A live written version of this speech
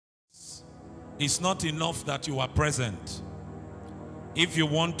It's not enough that you are present. If you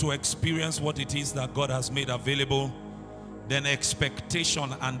want to experience what it is that God has made available, then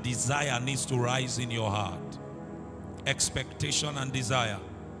expectation and desire needs to rise in your heart. Expectation and desire.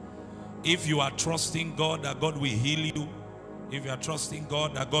 If you are trusting God that God will heal you, if you are trusting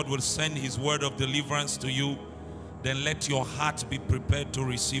God that God will send his word of deliverance to you, then let your heart be prepared to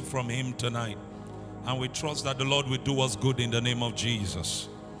receive from him tonight. And we trust that the Lord will do us good in the name of Jesus.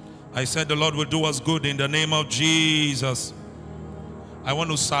 I said the Lord will do us good in the name of Jesus. I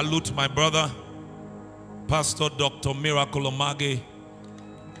want to salute my brother, Pastor Dr. Miracle Omage,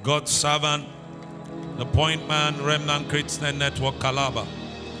 God's servant, the point man, Remnant Christian Network, Calabar.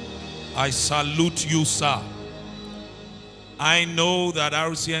 I salute you, sir. I know that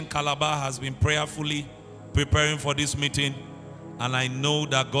RCN Calabar has been prayerfully preparing for this meeting, and I know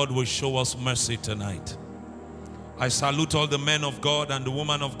that God will show us mercy tonight. I salute all the men of God and the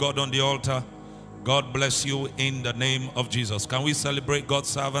woman of God on the altar. God bless you in the name of Jesus. Can we celebrate God's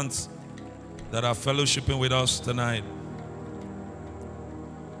servants that are fellowshipping with us tonight?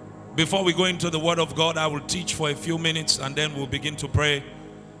 Before we go into the word of God, I will teach for a few minutes and then we'll begin to pray.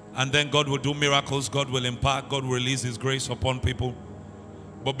 And then God will do miracles, God will impart, God will release his grace upon people.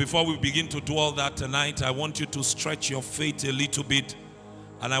 But before we begin to do all that tonight, I want you to stretch your faith a little bit.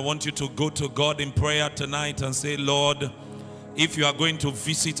 And I want you to go to God in prayer tonight and say, Lord, if you are going to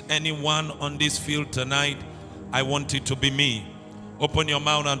visit anyone on this field tonight, I want it to be me. Open your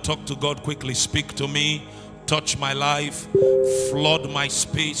mouth and talk to God quickly. Speak to me. Touch my life. Flood my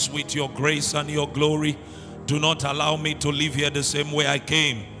space with your grace and your glory. Do not allow me to live here the same way I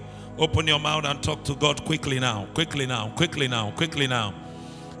came. Open your mouth and talk to God quickly now. Quickly now. Quickly now. Quickly now.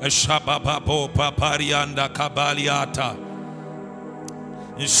 Shababapo paparianda kabaliata.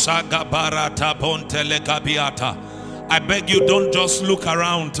 Shagabarata bontele gabiata. I beg you, don't just look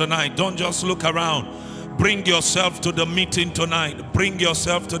around tonight. Don't just look around. Bring yourself to the meeting tonight. Bring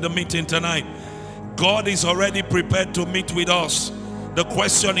yourself to the meeting tonight. God is already prepared to meet with us. The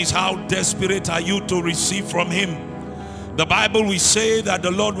question is, how desperate are you to receive from him? The Bible will say that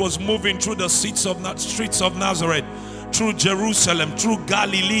the Lord was moving through the streets of Nazareth, through Jerusalem, through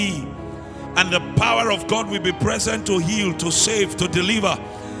Galilee. And the power of God will be present to heal, to save, to deliver.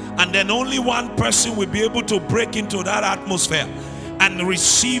 And then only one person will be able to break into that atmosphere and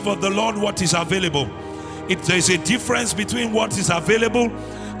receive of the Lord what is available. There's a difference between what is available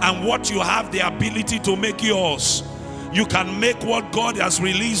and what you have the ability to make yours. You can make what God has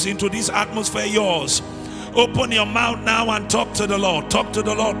released into this atmosphere yours. Open your mouth now and talk to the Lord. Talk to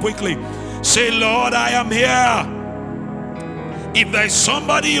the Lord quickly. Say, Lord, I am here. If there is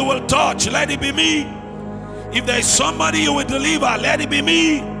somebody you will touch, let it be me. If there is somebody you will deliver, let it be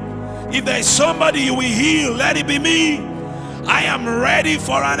me. If there is somebody you will heal, let it be me. I am ready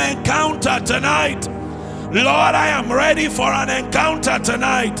for an encounter tonight. Lord, I am ready for an encounter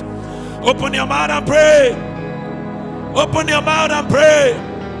tonight. Open your mouth and pray. Open your mouth and pray.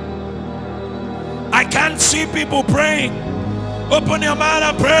 I can't see people praying. Open your mouth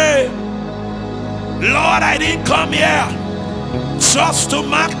and pray. Lord, I didn't come here just to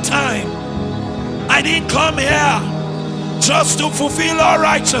mark time. I didn't come here just to fulfill all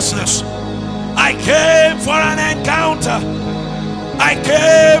righteousness. I came for an encounter. I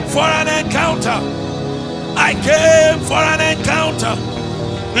came for an encounter. I came for an encounter.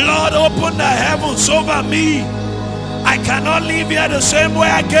 Lord, open the heavens over me. I cannot live here the same way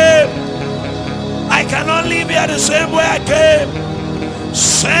I came. I cannot live here the same way I came.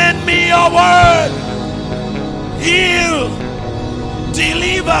 Send me your word. Heal.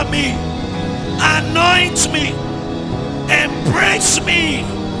 Deliver me. Anoint me. Embrace me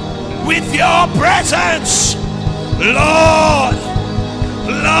with your presence. Lord.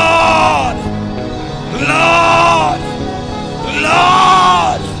 Lord. Lord.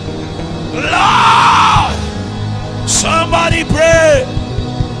 Lord. Lord. Somebody pray.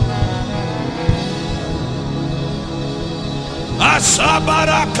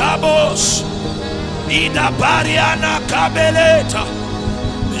 Asabara kabos. Ida bariana kabeleta.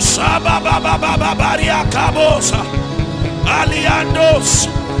 Sabababababaria kabosa. Aliandos.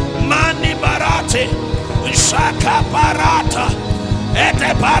 Mani barate. Shaka parata.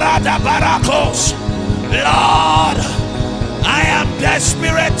 Ete parada barakos. Lord, I am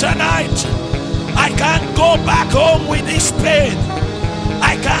desperate tonight. I can't go back home with this pain.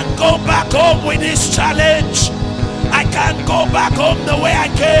 I can't go back home with this challenge. I can't go back home the way I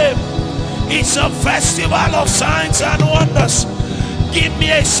came. It's a festival of signs and wonders. Give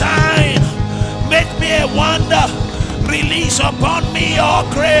me a sign. Make me a wonder. Release upon me your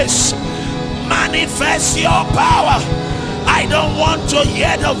grace. Manifest your power. I I don't want to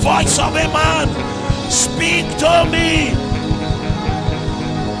hear the voice of a man. Speak to me.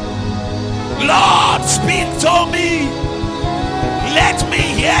 Lord, speak to me. Let me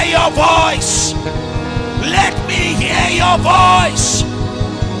hear your voice. Let me hear your voice.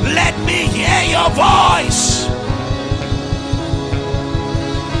 Let me hear your voice.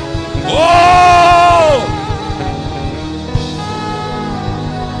 Oh!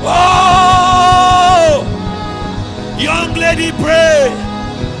 Oh! Young lady, pray.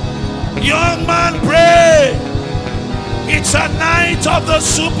 Young man, pray. It's a night of the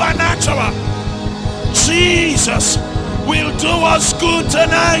supernatural. Jesus will do us good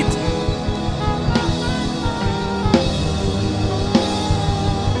tonight.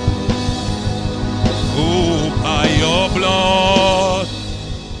 Oh, by your blood,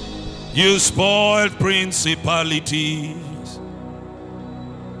 you spoiled principalities.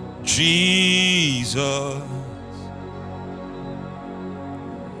 Jesus,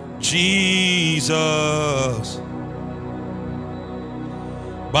 Jesus,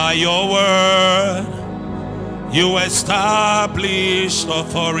 by your word, you established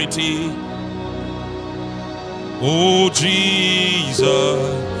authority. Oh, Jesus,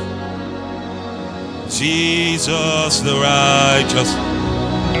 Jesus the righteous.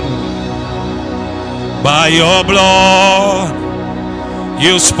 By your blood,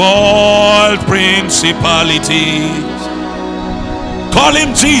 you spoiled principalities. Call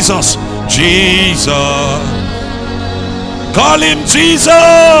him Jesus. Jesus. Call him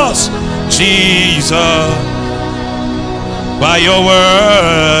Jesus. Jesus. By your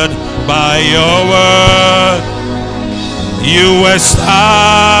word, you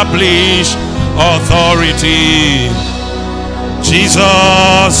establish authority.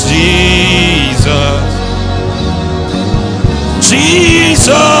 Jesus, Jesus,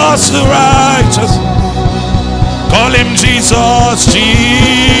 Jesus the righteous. Call him Jesus,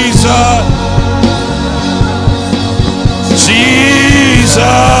 Jesus, Jesus,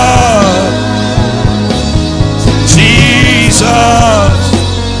 Jesus.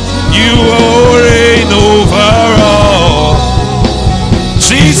 You reign over all.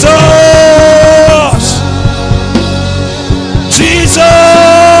 Jesus,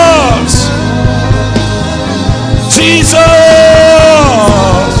 Jesus, Jesus.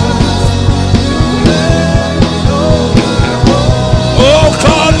 Oh,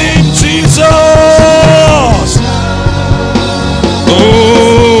 call him Jesus.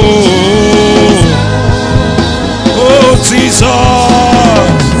 Oh, Jesus.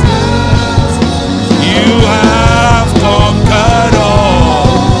 You have conquered all.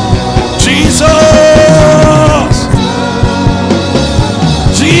 Jesus.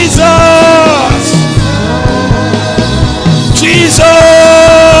 Jesus.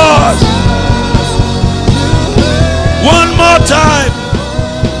 Jesus. One more time.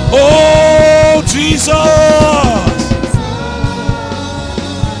 Oh, Jesus.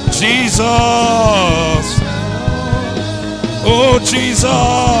 Jesus. Oh,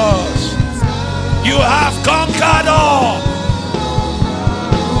 Jesus. You have conquered all.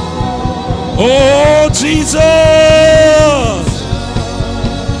 Oh, Jesus.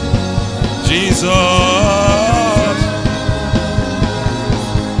 Jesus.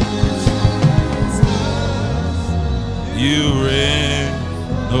 You reign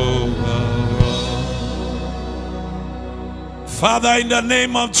over all. Father, in the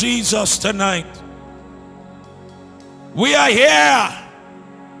name of Jesus tonight, we are here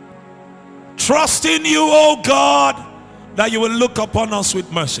trusting you, oh God, that you will look upon us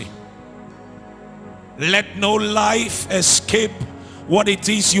with mercy. Let no life escape what it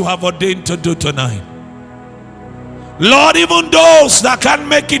is you have ordained to do tonight. Lord, even those that can't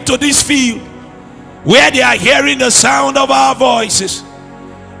make it to this field where they are hearing the sound of our voices,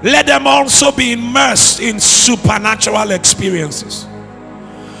 let them also be immersed in supernatural experiences.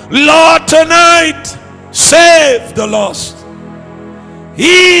 Lord, tonight, save the lost,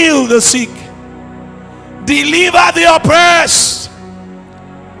 heal the sick, deliver the oppressed,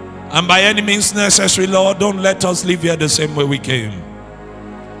 and by any means necessary, Lord, don't let us live here the same way we came.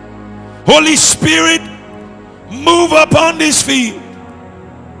 Holy Spirit, move upon this field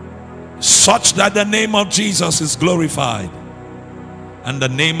such that the name of Jesus is glorified and the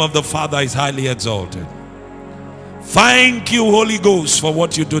name of the Father is highly exalted. Thank you, Holy Ghost, for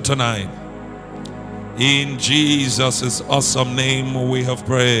what you do tonight. In Jesus' awesome name we have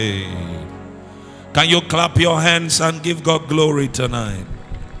prayed. Can you clap your hands and give God glory tonight?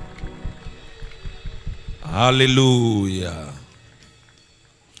 Hallelujah.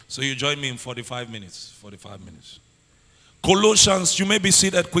 So you join me in 45 minutes. 45 minutes. Colossians, you may be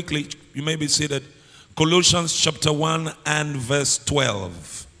seated quickly. You may be seated. Colossians chapter 1 and verse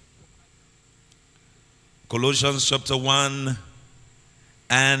 12. Colossians chapter 1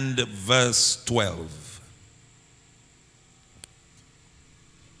 and verse 12.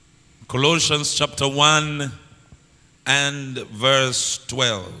 Colossians chapter 1 and verse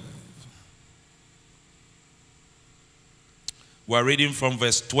 12. We're reading from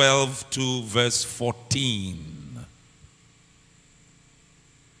verse 12 to verse 14.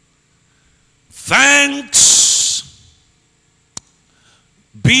 Thanks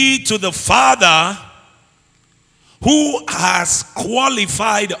be to the Father who has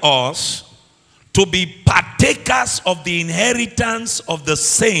qualified us to be partakers of the inheritance of the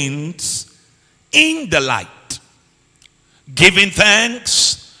saints in the light. Giving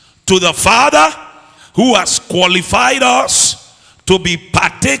thanks to the Father who has qualified us to be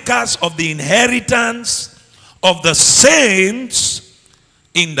partakers of the inheritance of the saints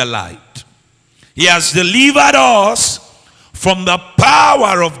in the light. He has delivered us from the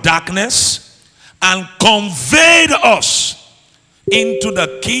power of darkness and conveyed us into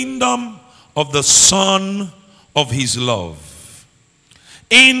the kingdom of the Son of his love,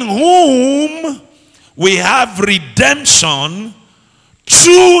 in whom we have redemption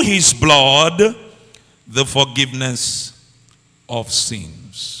through his blood, the forgiveness of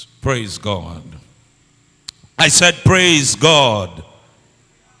sins. Praise God. I said praise God.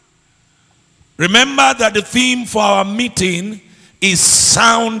 Remember that the theme for our meeting is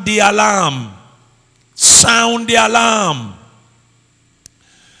sound the alarm. Sound the alarm.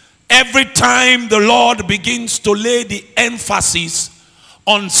 Every time the Lord begins to lay the emphasis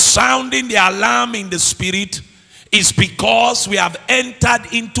on sounding the alarm in the spirit, is because we have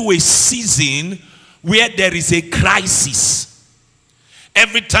entered into a season where there is a crisis.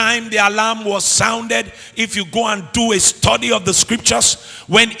 Every time the alarm was sounded, if you go and do a study of the scriptures,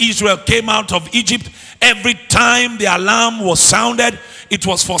 when Israel came out of Egypt, every time the alarm was sounded, it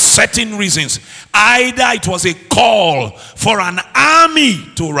was for certain reasons. Either it was a call for an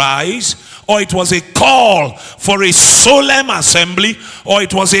army to rise, or it was a call for a solemn assembly, or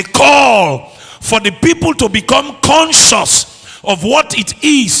it was a call for the people to become conscious of what it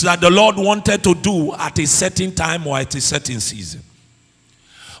is that the Lord wanted to do at a certain time or at a certain season.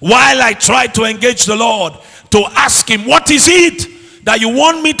 While I tried to engage the Lord to ask him, what is it that you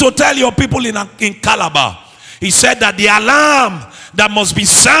want me to tell your people in Calabar? He said that the alarm that must be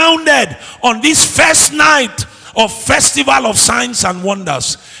sounded on this first night of Festival of Signs and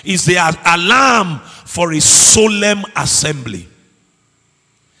Wonders is the alarm for a solemn assembly.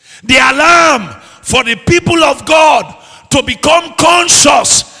 The alarm for the people of God to become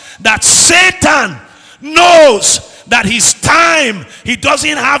conscious that Satan knows that his time, he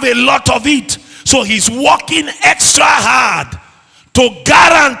doesn't have a lot of it. So he's working extra hard to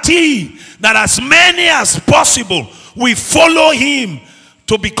guarantee that as many as possible we follow him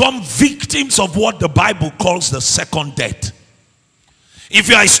to become victims of what the Bible calls the second death. If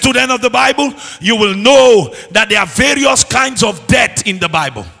you are a student of the Bible, you will know that there are various kinds of death in the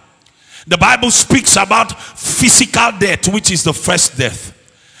Bible. The Bible speaks about physical death, which is the first death.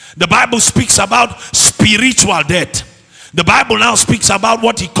 The Bible speaks about spiritual death. The Bible now speaks about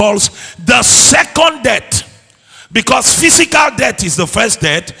what he calls the second death. Because physical death is the first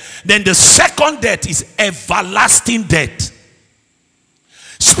death, then the second death is everlasting death.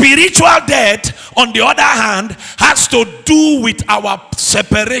 Spiritual death, on the other hand, has to do with our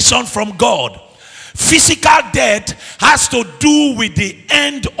separation from God. Physical death has to do with the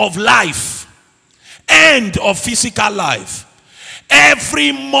end of life, end of physical life.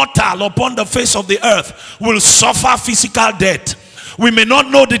 Every mortal upon the face of the earth will suffer physical death. We may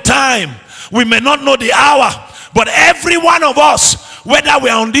not know the time, we may not know the hour, but every one of us, whether we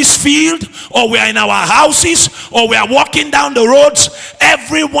are on this field or we are in our houses or we are walking down the roads,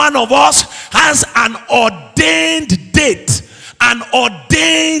 every one of us has an ordained date, an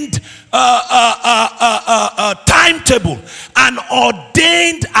ordained timetable, an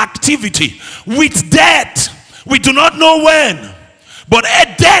ordained activity. With death, we do not know when, but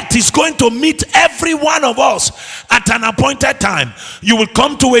death is going to meet every one of us at an appointed time. You will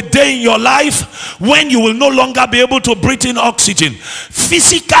come to a day in your life when you will no longer be able to breathe in oxygen.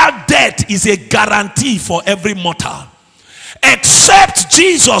 Physical death is a guarantee for every mortal, except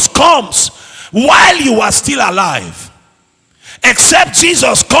Jesus comes while you are still alive. Except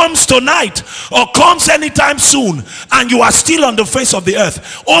Jesus comes tonight or comes anytime soon and you are still on the face of the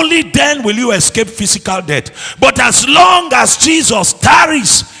earth, only then will you escape physical death. But as long as Jesus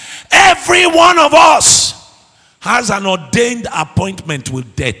tarries, every one of us has an ordained appointment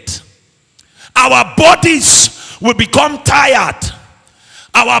with death. Our bodies will become tired.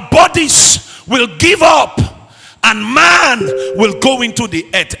 Our bodies will give up, and man will go into the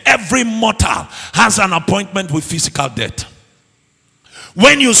earth. Every mortal has an appointment with physical death.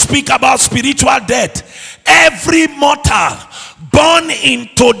 When you speak about spiritual death, every mortal born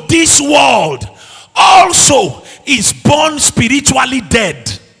into this world also is born spiritually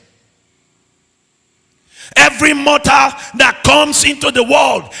dead. Every mortal that comes into the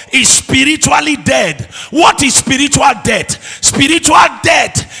world is spiritually dead. What is spiritual death? Spiritual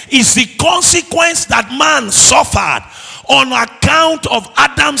death is the consequence that man suffered on account of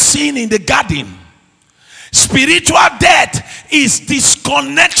Adam's sin in the garden. Spiritual death is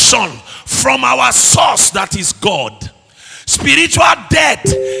disconnection from our source, that is God. Spiritual death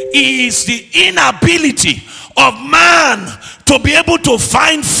is the inability of man to be able to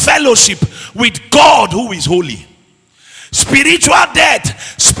find fellowship with God who is holy. Spiritual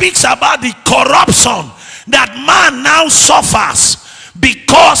death speaks about the corruption that man now suffers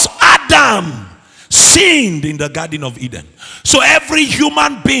because Adam sinned in the Garden of Eden. So every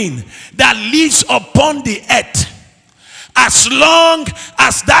human being that lives upon the earth, as long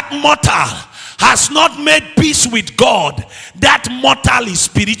as that mortal has not made peace with God, that mortal is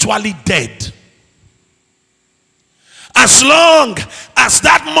spiritually dead. As long as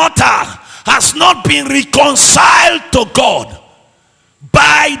that mortal has not been reconciled to God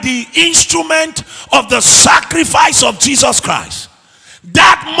by the instrument of the sacrifice of Jesus Christ,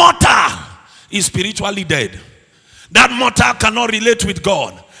 that mortal is spiritually dead. That mortal cannot relate with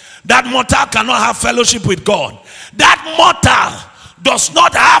God. That mortal cannot have fellowship with God. That mortal does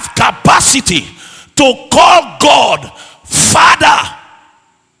not have capacity to call God Father.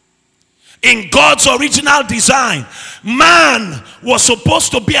 In God's original design, man was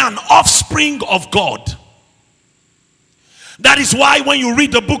supposed to be an offspring of God. That is why when you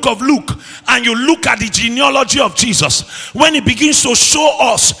read the book of Luke and you look at the genealogy of Jesus, when he begins to show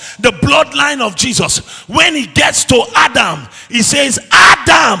us the bloodline of Jesus, when he gets to Adam, he says,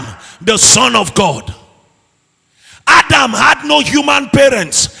 Adam, the son of God. Adam had no human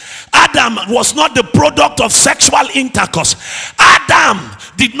parents. Adam was not the product of sexual intercourse. Adam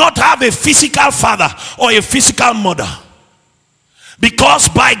did not have a physical father or a physical mother. Because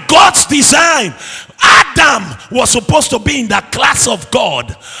by God's design, Adam was supposed to be in the class of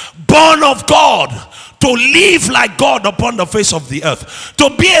God, born of God, to live like God upon the face of the earth, to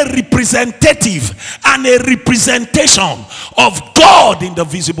be a representative and a representation of God in the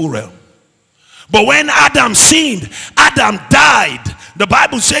visible realm. But when Adam sinned, Adam died. The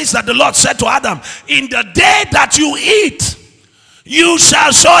Bible says that the Lord said to Adam, in the day that you eat, you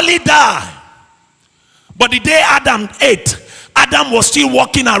shall surely die. But the day Adam ate, Adam was still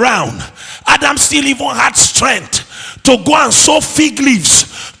walking around. Adam still even had strength to go and sew fig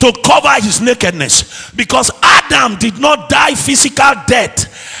leaves to cover his nakedness, because Adam did not die physical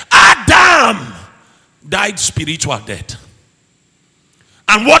death. Adam died spiritual death.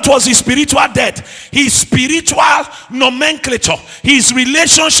 And what was his spiritual death? His spiritual nomenclature, his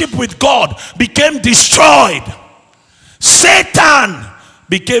relationship with God became destroyed. Satan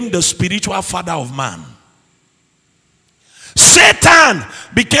became the spiritual father of man. Satan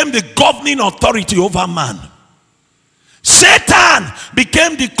became the governing authority over man. Satan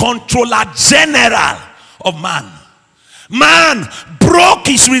became the controller general of man. Man broke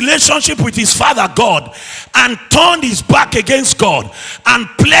his relationship with his father God and turned his back against God and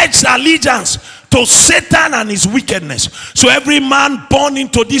pledged allegiance to Satan and his wickedness. So every man born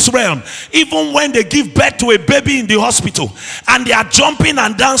into this realm, even when they give birth to a baby in the hospital and they are jumping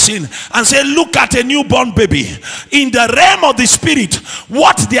and dancing and say, look at a newborn baby, in the realm of the spirit,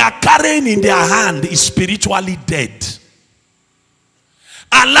 what they are carrying in their hand is spiritually dead.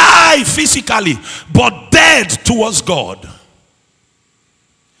 Alive physically, but dead towards God.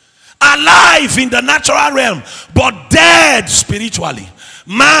 Alive in the natural realm, but dead spiritually.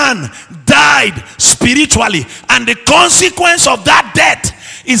 Man died spiritually, and the consequence of that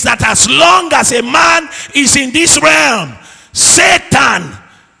death is that as long as a man is in this realm, Satan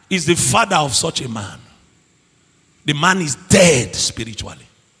is the father of such a man. The man is dead spiritually.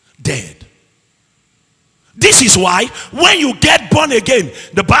 Dead. This is why when you get born again,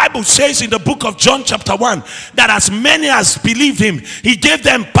 the Bible says in the book of John chapter 1 that as many as believed him, he gave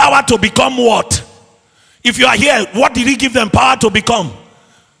them power to become what? If you are here, what did he give them power to become?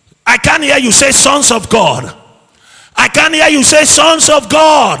 I can't hear you say sons of God. I can't hear you say sons of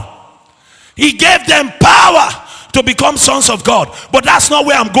God. He gave them power to become sons of God. But that's not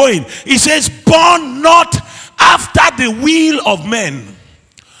where I'm going. He says, born not after the will of men,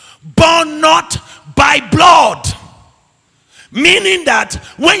 born not by blood. Meaning that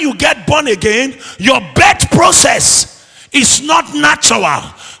when you get born again, your birth process It's not natural.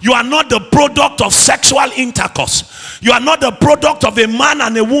 You are not the product of sexual intercourse. You are not the product of a man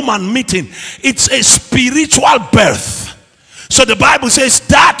and a woman meeting. It's a spiritual birth. So the Bible says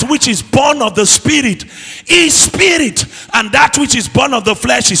that which is born of the spirit is spirit, and that which is born of the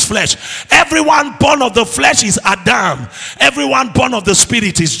flesh is flesh. Everyone born of the flesh is Adam. Everyone born of the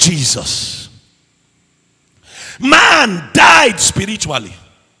spirit is Jesus. Man died spiritually.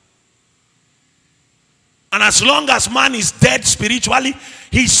 And as long as man is dead spiritually,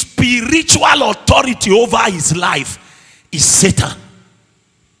 his spiritual authority over his life is Satan.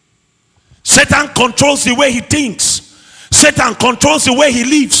 Satan controls the way he thinks. Satan controls the way he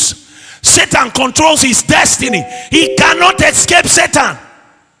lives. Satan controls his destiny. He cannot escape Satan.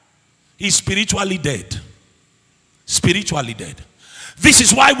 He's spiritually dead. Spiritually dead. This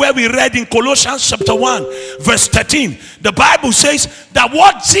is why where we read in Colossians chapter 1 verse 13, the Bible says that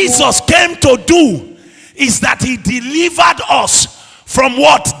what Jesus came to do is that he delivered us from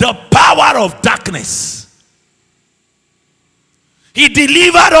what? The power of darkness. He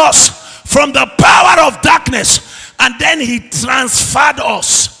delivered us from the power of darkness, and then he transferred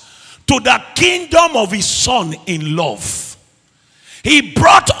us to the kingdom of his son in love. He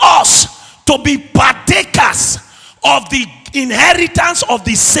brought us to be partakers of the inheritance of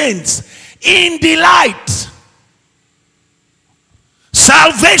the saints in the light.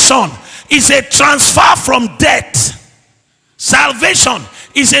 Salvation is a transfer from death. Salvation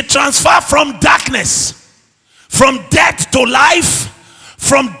is a transfer from darkness, from death to life,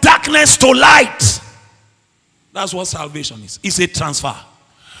 from darkness to light. That's what salvation is. It's a transfer.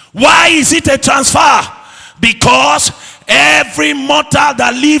 Why is it a transfer? Because every mortal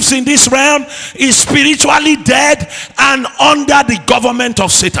that lives in this realm is spiritually dead and under the government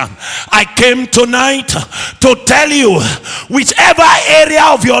of Satan. I came tonight to tell you, whichever area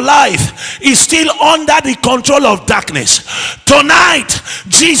of your life is still under the control of darkness, tonight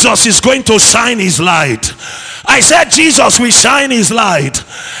Jesus is going to shine his light. I said Jesus will shine his light.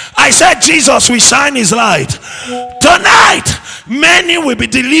 I said Jesus will shine his light. Tonight, many will be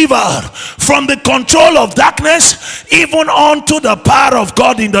delivered from the control of darkness, even unto the power of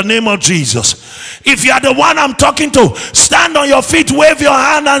God in the name of Jesus. If you are the one I'm talking to, stand on your feet, wave your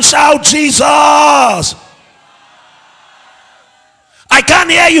hand and shout Jesus. I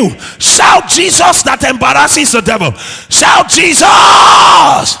can't hear you. Shout Jesus that embarrasses the devil. Shout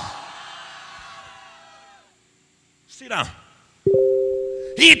Jesus. Sit down.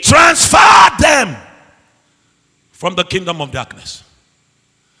 He transferred them from the kingdom of darkness.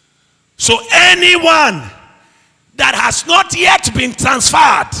 So anyone that has not yet been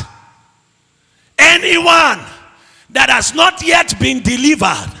transferred, anyone that has not yet been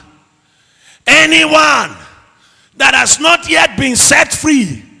delivered, anyone that has not yet been set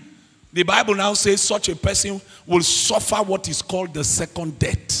free, the Bible now says such a person will suffer what is called the second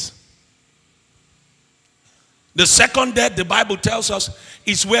death. The second death, the Bible tells us,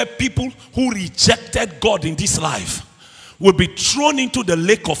 is where people who rejected God in this life will be thrown into the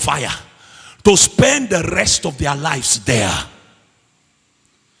lake of fire to spend the rest of their lives there.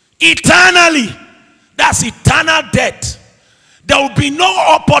 Eternally. That's eternal death. There will be no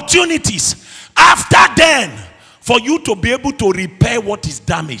opportunities after then for you to be able to repair what is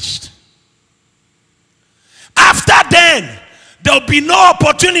damaged. After then, there will be no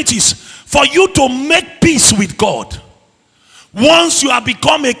opportunities for you to make peace with God. Once you have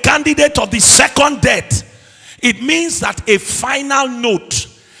become a candidate of the second death, it means that a final note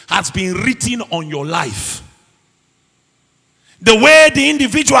has been written on your life. The way the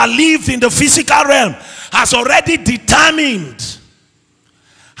individual lived in the physical realm has already determined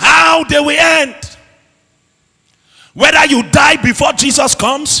how they will end. Whether you die before Jesus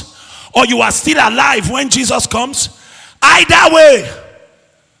comes or you are still alive when Jesus comes, either way,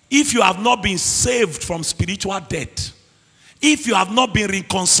 if you have not been saved from spiritual death, if you have not been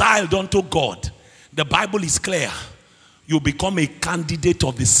reconciled unto God, the Bible is clear. You become a candidate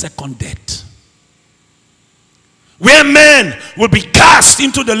of the second death, where men will be cast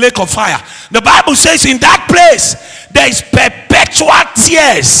into the lake of fire. The Bible says in that place there is perpetual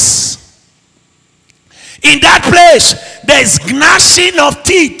tears. In that place there is gnashing of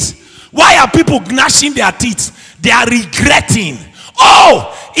teeth. Why are people gnashing their teeth? They are regretting.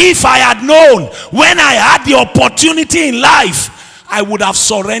 Oh, if I had known when I had the opportunity in life, I would have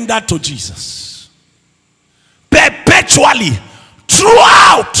surrendered to Jesus. Perpetually,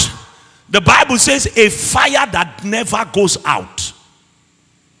 throughout, the Bible says a fire that never goes out.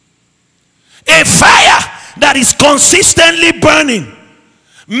 A fire that is consistently burning.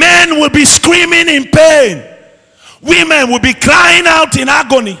 Men will be screaming in pain. Women will be crying out in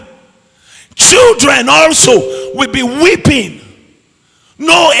agony. Children also will be weeping.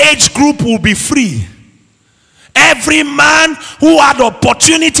 No age group will be free. Every man who had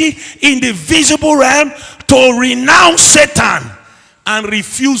opportunity in the visible realm to renounce Satan and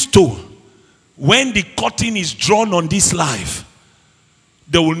refuse to, when the curtain is drawn on this life,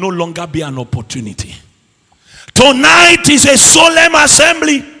 there will no longer be an opportunity. Tonight is a solemn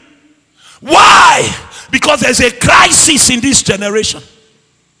assembly. Why? Because there's a crisis in this generation.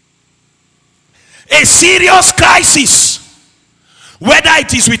 A serious crisis. Whether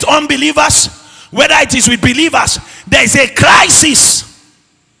it is with unbelievers, whether it is with believers, there is a crisis.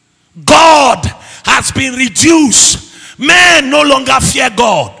 God has been reduced. Men no longer fear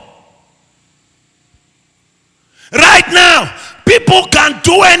God. Right now, people can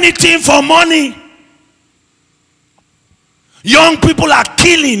do anything for money. Young people are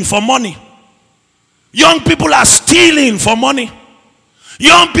killing for money. Young people are stealing for money.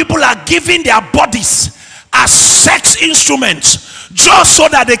 Young people are giving their bodies as sex instruments just so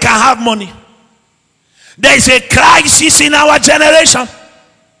that they can have money. There is a crisis in our generation.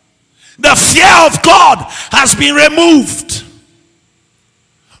 The fear of God has been removed.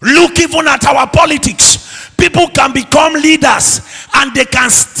 Look even at our politics. People can become leaders and they can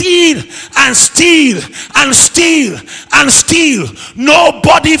steal and steal and steal and steal.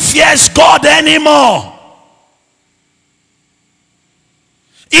 Nobody fears God anymore.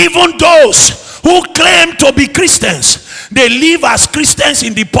 Even those who claim to be Christians, they live as Christians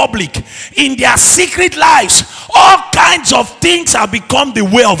in the public. In their secret lives, all kinds of things have become the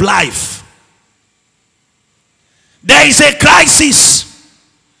way of life. There is a crisis.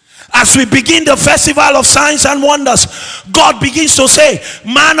 As we begin the festival of signs and wonders, God begins to say,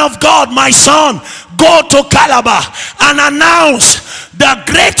 man of God, my son, go to Calabar and announce the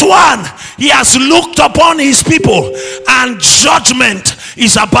great one. He has looked upon his people and judgment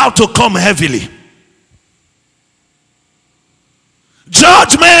is about to come heavily.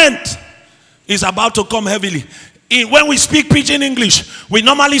 Judgment is about to come heavily. When we speak pidgin English, we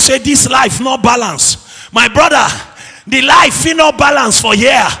normally say this life no balance. My brother, the life is no balance for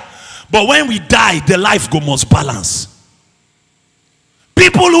here. But when we die, the life must balance.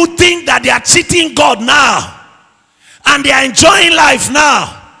 People who think that they are cheating God now and they are enjoying life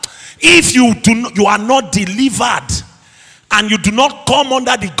now, if you are not delivered and you do not come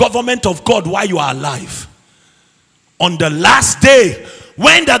under the government of God while you are alive, on the last day,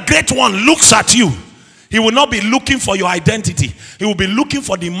 when the great one looks at you, he will not be looking for your identity. He will be looking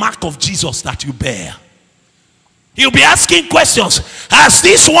for the mark of Jesus that you bear. He'll be asking questions. Has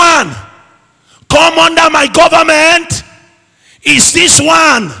this one come under my government? Is this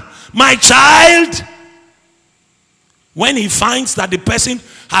one my child? When he finds that the person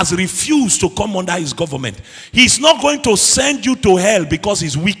has refused to come under his government, he's not going to send you to hell because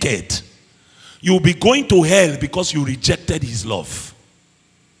he's wicked. You'll be going to hell because you rejected his love.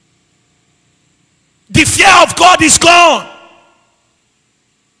 The fear of God is gone.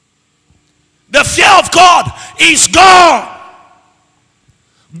 The fear of God is gone.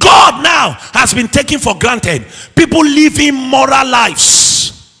 God now has been taken for granted. People living moral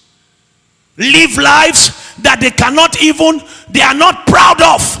lives. Live lives that they are not proud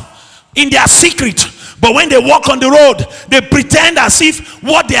of in their secret. But when they walk on the road, they pretend as if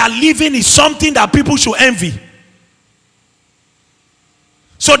what they are living is something that people should envy.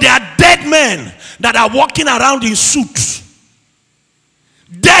 So there are dead men that are walking around in suits.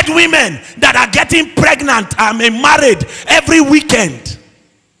 Dead women that are getting pregnant and married every weekend.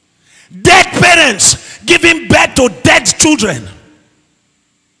 Dead parents giving birth to dead children.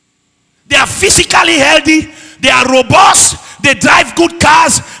 They are physically healthy. They are robust. They drive good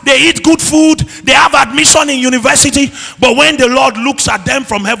cars. They eat good food. They have admission in university. But when the Lord looks at them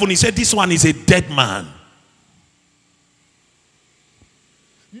from heaven, he said, this one is a dead man.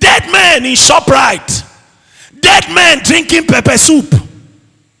 Dead men in ShopRite. Dead men drinking pepper soup.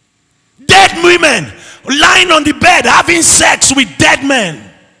 Dead women lying on the bed having sex with dead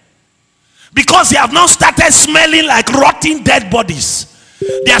men. Because they have not started smelling like rotting dead bodies.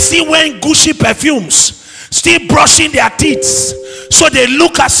 They are still wearing Gucci perfumes. Still brushing their teeth. So they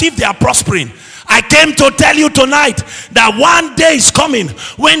look as if they are prospering. I came to tell you tonight that one day is coming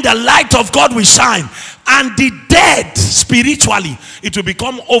when the light of God will shine. And the dead, spiritually, it will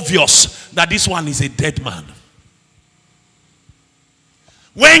become obvious that this one is a dead man.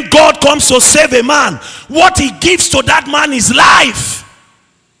 When God comes to save a man, what he gives to that man is life.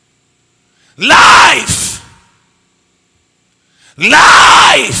 Life.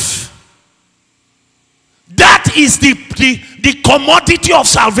 Life. That is the commodity of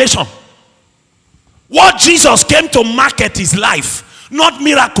salvation. What Jesus came to market is life, not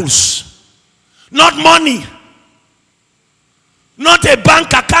miracles, not money, not a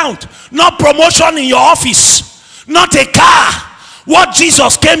bank account, not promotion in your office, not a car. What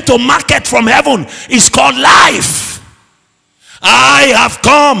Jesus came to market from heaven is called life. I have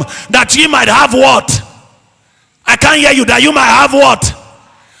come that ye might have what? I can't hear you. That you might have what?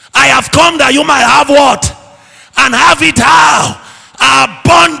 I have come that you might have what? And have it how?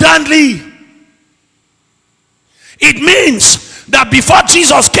 Abundantly. It means that before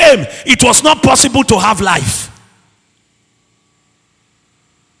Jesus came, it was not possible to have life.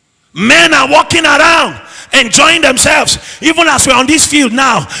 Men are walking around enjoying themselves. Even as we're on this field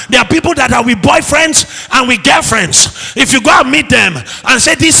now, there are people that are with boyfriends and with girlfriends. If you go and meet them and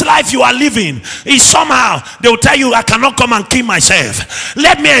say, this life you are living is somehow, they will tell you, I cannot come and kill myself.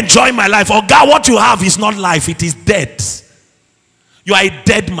 Let me enjoy my life. Oh God, what you have is not life, it is dead. You are a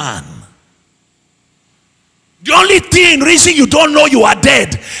dead man. The only reason you don't know you are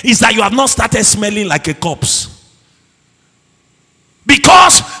dead is that you have not started smelling like a corpse.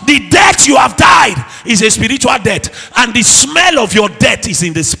 Because the death you have died is a spiritual death, and the smell of your death is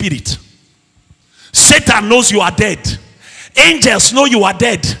in the spirit. Satan knows you are dead. Angels know you are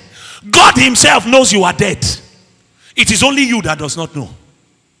dead. God himself knows you are dead. It is only you that does not know.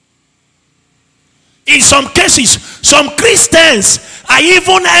 In some cases, some Christians are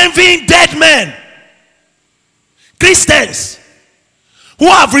even envying dead men. Christians who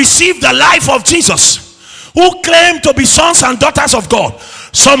have received the life of Jesus, who claim to be sons and daughters of God.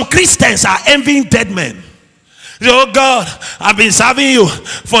 Some Christians are envying dead men. Oh God, I've been serving you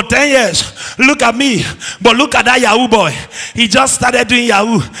for 10 years. Look at me. But look at that Yahoo boy. He just started doing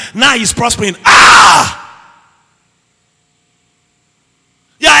Yahoo. Now he's prospering.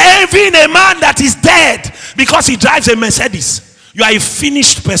 You're envying a man that is dead because he drives a Mercedes. You are a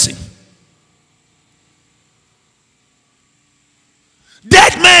finished person.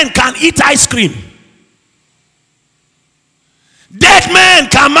 Dead men can eat ice cream. Dead men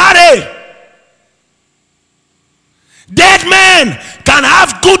can marry. Dead men can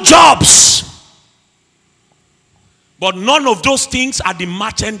have good jobs. But none of those things are the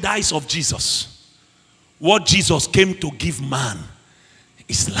merchandise of Jesus. What Jesus came to give man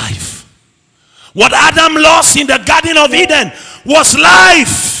is life. What Adam lost in the Garden of Eden was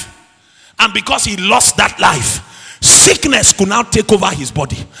life. And because he lost that life, sickness could now take over his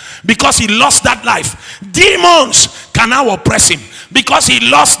body. Because he lost that life, demons can now oppress him. Because he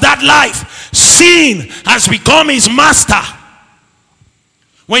lost that life, sin has become his master.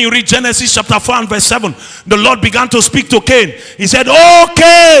 When you read Genesis chapter 4 and verse 7, the Lord began to speak to Cain. He said, "Oh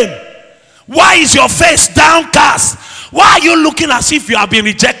Cain, why is your face downcast? Why are you looking as if you have been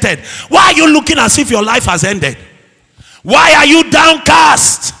rejected? Why are you looking as if your life has ended? Why are you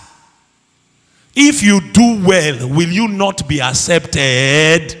downcast? If you do well, will you not be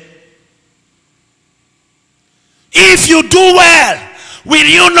accepted? If you do well, will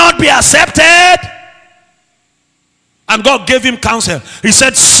you not be accepted?" And God gave him counsel. He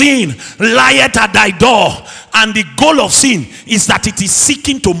said, "Sin lieth at thy door." And the goal of sin is that it is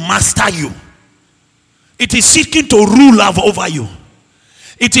seeking to master you. It is seeking to rule over you.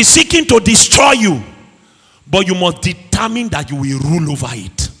 It is seeking to destroy you. But you must determine that you will rule over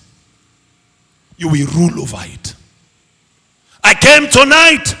it. You will rule over it. I came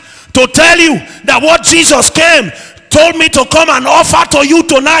tonight to tell you that what Jesus told me to come and offer to you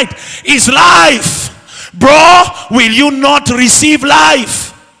tonight is life. Bro, will you not receive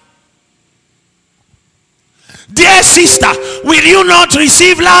life? Dear sister, will you not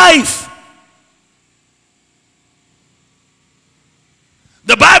receive life?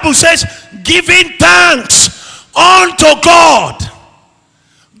 The Bible says, giving thanks unto God,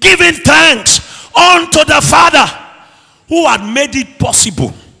 giving thanks unto the Father who had made it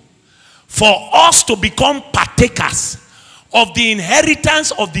possible for us to become partakers of the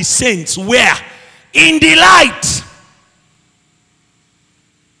inheritance of the saints. Where? In the light.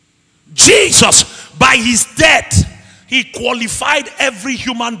 Jesus, by his death, he qualified every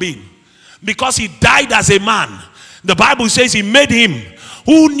human being because he died as a man. The Bible says he made him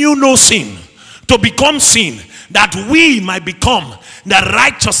who knew no sin to become sin, that we might become the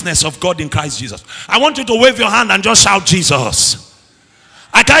righteousness of God in Christ Jesus. I want you to wave your hand and just shout Jesus.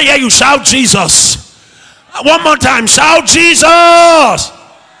 I can't hear you. Shout Jesus. One more time. Shout Jesus.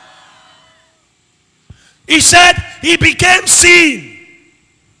 He said he became sin.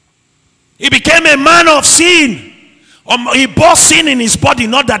 He became a man of sin. He bore sin in his body.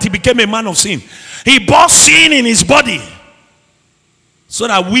 Not that he became a man of sin. He bore sin in his body, so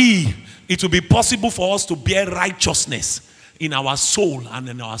that it will be possible for us to bear righteousness in our soul and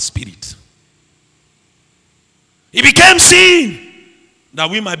in our spirit. He became sin that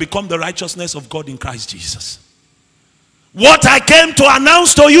we might become the righteousness of God in Christ Jesus. What I came to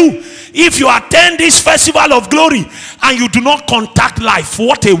announce to you, if you attend this festival of glory and you do not contact life,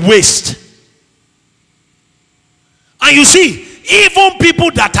 what a waste. And you see, even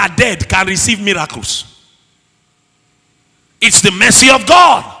people that are dead can receive miracles. It's the mercy of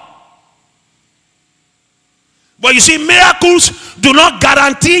God. But you see, miracles do not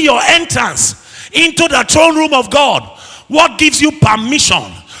guarantee your entrance into the throne room of God. What gives you permission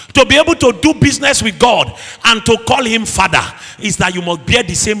to be able to do business with God and to call him Father is that you must bear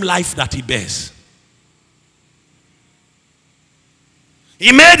the same life that he bears.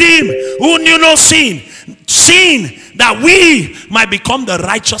 He made him who knew no sin, sin that we might become the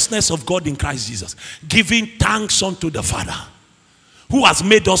righteousness of God in Christ Jesus, giving thanks unto the Father who has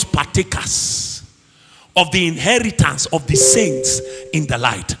made us partakers of the inheritance of the saints in the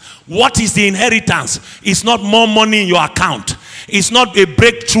light. What is the inheritance? It's not more money in your account. It's not a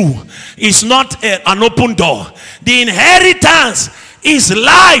breakthrough. It's not an open door. The inheritance is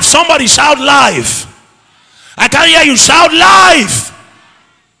life. Somebody shout life. I can't hear you. Shout life.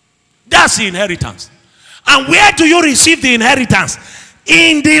 That's the inheritance. And where do you receive the inheritance?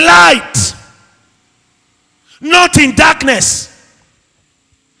 In the light. Not in darkness.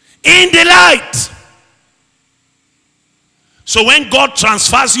 In the light. So when God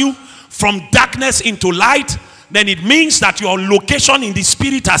transfers you from darkness into light, then it means that your location in the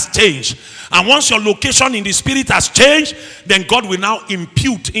spirit has changed. And once your location in the spirit has changed, then God will now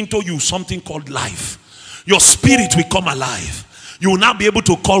impute into you something called life. Your spirit will come alive. You will now be able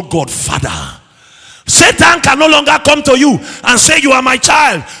to call God Father. Satan can no longer come to you and say, you are my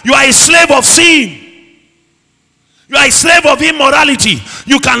child. You are a slave of sin. You are a slave of immorality.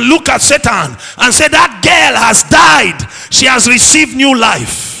 You can look at Satan and say, that girl has died. She has received new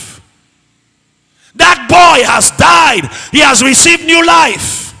life. That boy has died. He has received new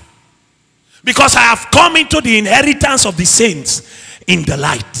life. Because I have come into the inheritance of the saints in the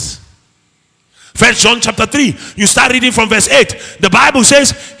light. 1 John chapter 3, you start reading from verse 8. The Bible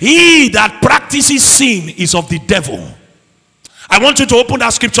says, he that practices sin is of the devil. I want you to open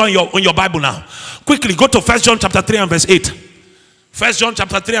that scripture in your Bible now. Quickly, go to 1 John chapter 3 and verse 8. 1 John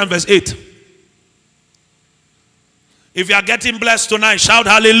chapter 3 and verse 8. If you are getting blessed tonight, shout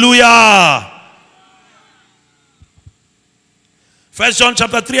hallelujah. 1 John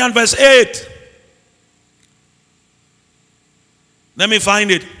chapter 3 and verse 8. Let me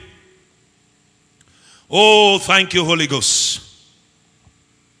find it. Oh, thank you, Holy Ghost.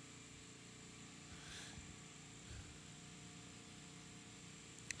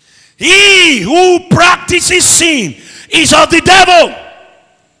 He who practices sin is of the devil.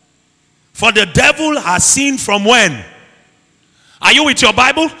 For the devil has sinned from when? Are you with your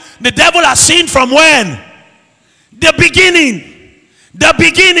Bible? The devil has sinned from when? The beginning. The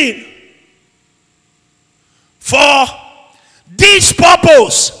beginning. For this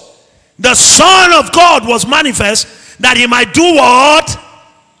purpose, the Son of God was manifest, that he might do what?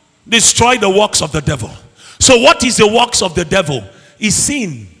 Destroy the works of the devil. So what is the works of the devil? Is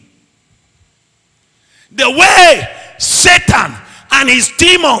sin. The way Satan and his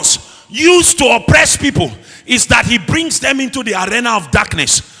demons used to oppress people is that he brings them into the arena of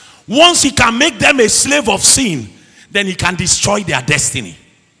darkness. Once he can make them a slave of sin, then he can destroy their destiny.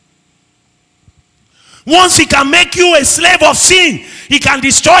 Once he can make you a slave of sin, he can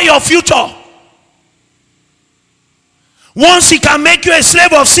destroy your future. Once he can make you a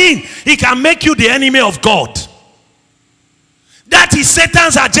slave of sin, he can make you the enemy of God. That is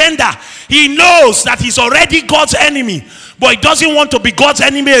Satan's agenda. He knows that he's already God's enemy, but he doesn't want to be God's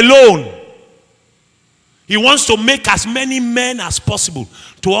enemy alone. He wants to make as many men as possible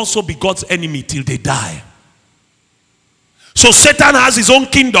to also be God's enemy till they die. So Satan has his own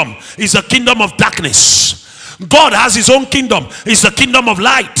kingdom. It's a kingdom of darkness. God has his own kingdom. It's the kingdom of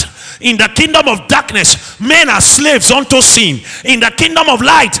light. In the kingdom of darkness, men are slaves unto sin. In the kingdom of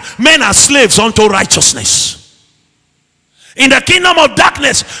light, men are slaves unto righteousness. In the kingdom of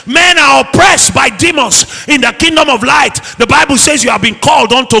darkness, men are oppressed by demons. In the kingdom of light, the Bible says you have been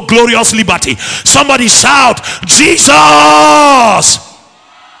called unto glorious liberty. Somebody shout, Jesus!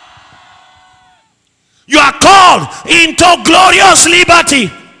 You are called into glorious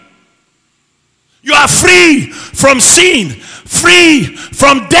liberty. You are free from sin, free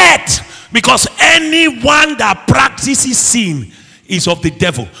from death, because anyone that practices sin is of the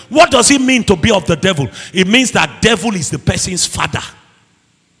devil. What does it mean to be of the devil? It means that devil is the person's father.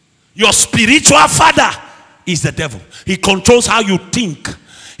 Your spiritual father is the devil. He controls how you think.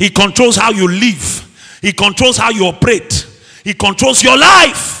 He controls how you live. He controls how you operate. He controls your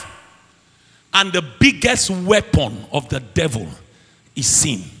life. And the biggest weapon of the devil is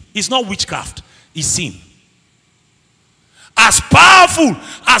sin. It's not witchcraft, it's sin. As powerful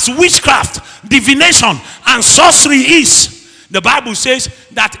as witchcraft, divination, and sorcery is, the Bible says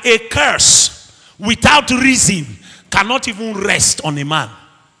that a curse without reason cannot even rest on a man.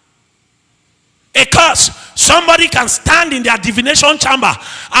 A curse. Somebody can stand in their divination chamber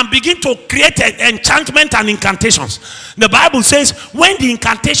and begin to create enchantment and incantations. The Bible says when the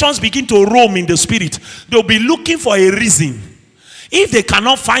incantations begin to roam in the spirit, they'll be looking for a reason. If they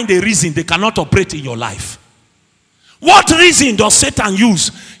cannot find a reason, they cannot operate in your life. What reason does Satan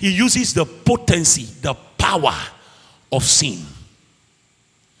use? He uses the potency, the power of sin.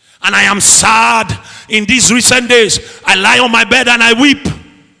 And I am sad in these recent days. I lie on my bed and I weep.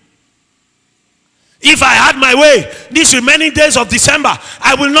 If I had my way, these remaining days of December,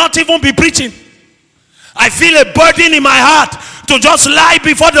 I will not even be preaching. I feel a burden in my heart to just lie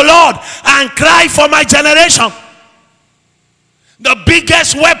before the Lord and cry for my generation. The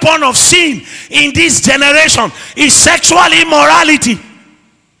biggest weapon of sin in this generation is sexual immorality.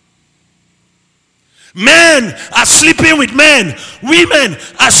 Men are sleeping with men. Women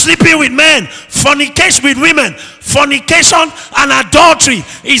are sleeping with men. Fornication with women. Fornication and adultery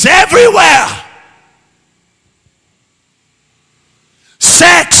is everywhere.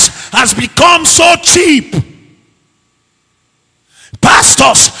 Sex has become so cheap.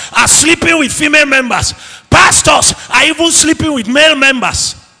 Pastors are sleeping with female members. Pastors are even sleeping with male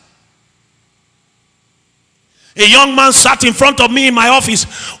members. A young man sat in front of me in my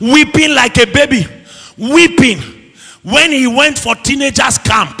office, weeping like a baby. Weeping. When he went for teenagers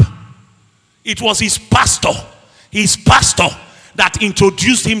camp, it was his pastor that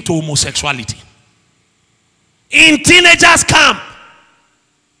introduced him to homosexuality. In teenagers camp.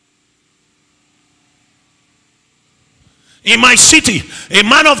 In my city, a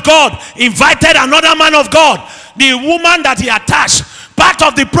man of God invited another man of God. The woman that he attached, part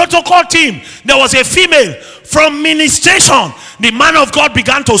of the protocol team, there was a female. From ministration, the man of God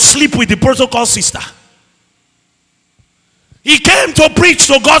began to sleep with the protocol sister. He came to preach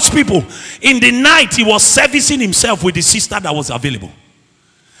to God's people. In the night, he was servicing himself with the sister that was available.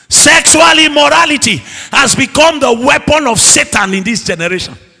 Sexual immorality has become the weapon of Satan in this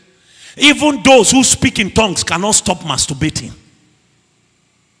generation. Even those who speak in tongues cannot stop masturbating.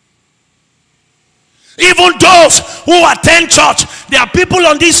 Even those who attend church, there are people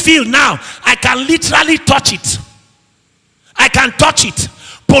on this field now. I can literally touch it. I can touch it.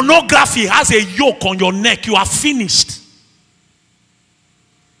 Pornography has a yoke on your neck. You are finished.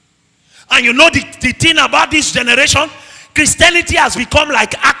 And you know the thing about this generation? Christianity has become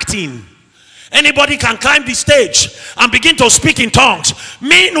like acting. Anybody can climb the stage and begin to speak in tongues.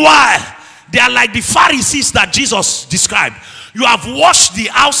 Meanwhile, they are like the Pharisees that Jesus described. You have washed the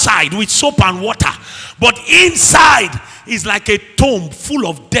outside with soap and water, but inside is like a tomb full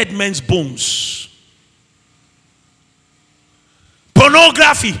of dead men's bones.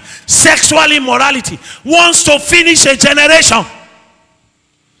 Pornography, sexual immorality wants to finish a generation.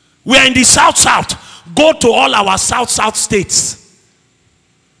 We are in the South. Go to all our South states.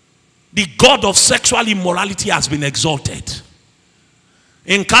 The god of sexual immorality has been exalted.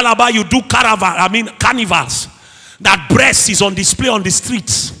 In Calabar, you do carnivals. That breast is on display on the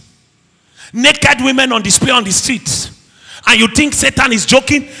streets. Naked women on display on the streets. And you think Satan is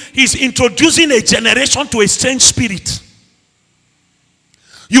joking? He's introducing a generation to a strange spirit.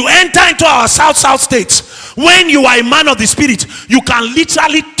 You enter into our South states. When you are a man of the spirit, you can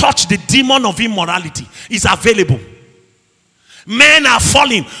literally touch the demon of immorality. It's available. Men are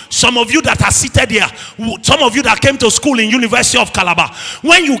falling. Some of you that are seated here, some of you that came to school in University of Calabar,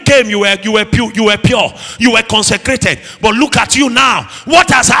 when you came, you were pure, you were consecrated. But look at you now. What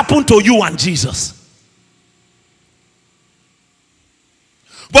has happened to you and Jesus?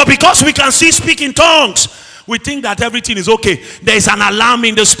 But because we can see speak in tongues, we think that everything is okay. There is an alarm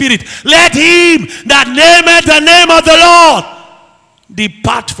in the spirit. Let him that nameth the name of the Lord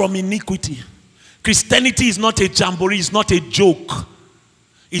depart from iniquity. Christianity is not a jamboree, it's not a joke.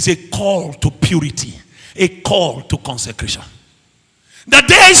 It's a call to purity, a call to consecration. The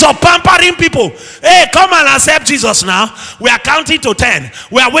days of pampering people, hey, come and accept Jesus now. We are counting to 10.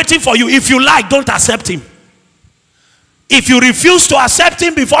 We are waiting for you. If you like, don't accept him. If you refuse to accept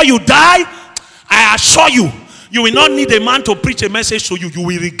him before you die, I assure you, you will not need a man to preach a message to you. You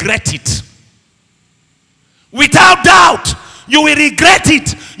will regret it. Without doubt, you will regret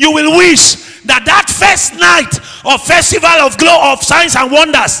it. You will wish that first night of festival of glow of signs and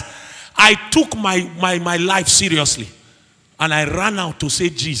wonders, I took my life seriously and I ran out to say,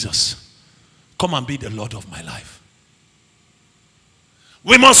 Jesus, come and be the Lord of my life.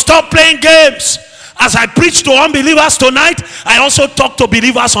 We must stop playing games. As I preach to unbelievers tonight, I also talk to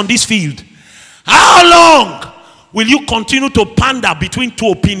believers on this field. How long will you continue to pander between two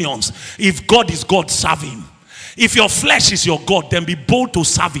opinions? If God is God, serve him. If your flesh is your God, then be bold to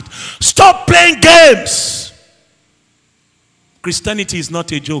serve it. Stop playing games. Christianity is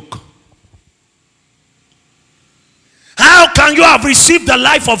not a joke. How can you have received the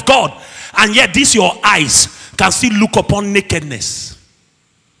life of God and yet these your eyes can still look upon nakedness?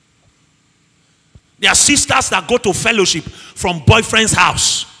 There are sisters that go to fellowship from boyfriend's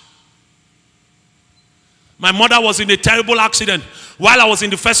house. My mother was in a terrible accident while I was in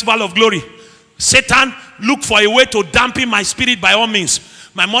the Festival of Glory. Satan looked for a way to dampen my spirit by all means.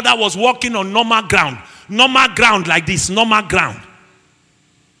 My mother was walking on normal ground. Normal ground like this, normal ground.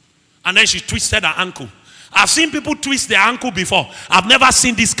 And then she twisted her ankle. I've seen people twist their ankle before. I've never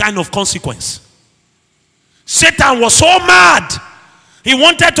seen this kind of consequence. Satan was so mad. He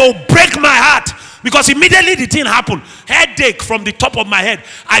wanted to break my heart. Because immediately the thing happened. Headache from the top of my head.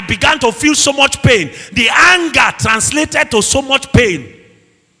 I began to feel so much pain. The anger translated to so much pain.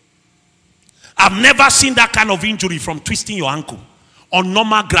 I've never seen that kind of injury from twisting your ankle on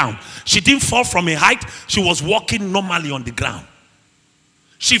normal ground. She didn't fall from a height. She was walking normally on the ground.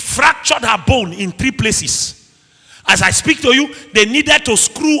 She fractured her bone in 3 places. As I speak to you, they needed to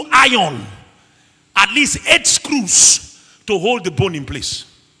screw iron. At least 8 screws to hold the bone in place.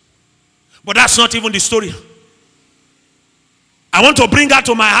 But that's not even the story. I want to bring her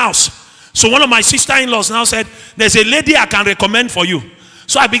to my house. So one of my sister-in-laws now said, there's a lady I can recommend for you.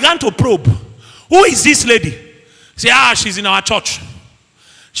 So I began to probe. Who is this lady? Say, she's in our church.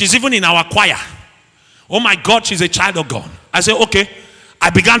 She's even in our choir. Oh my God, she's a child of God. I said, okay. I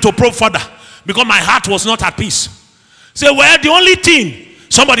began to probe further because my heart was not at peace. Say, well, the only thing.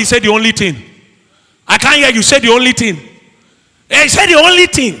 Somebody said the only thing. I can't hear you say the only thing. He said the only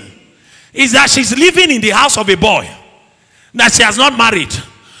thing is that she's living in the house of a boy that she has not married.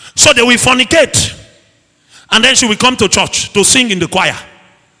 So they will fornicate. And then she will come to church to sing in the choir.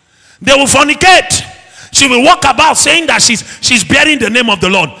 They will fornicate. She will walk about saying that she's bearing the name of the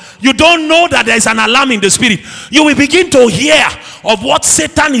Lord. You don't know that there is an alarm in the spirit. You will begin to hear of what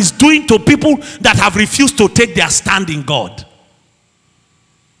Satan is doing to people that have refused to take their stand in God.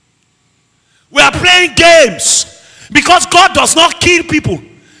 We are playing games because God does not kill people.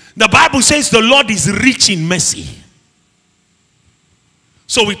 The Bible says the Lord is rich in mercy.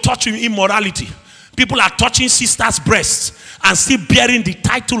 So we touch immorality. People are touching sisters' breasts and still bearing the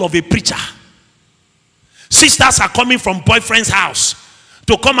title of a preacher. Sisters are coming from boyfriend's house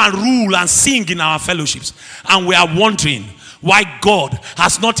to come and rule and sing in our fellowships. And we are wondering why God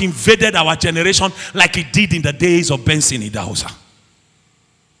has not invaded our generation like he did in the days of Benson Idahosa.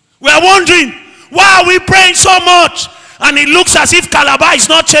 We are wondering, why are we praying so much? And it looks as if Calabar is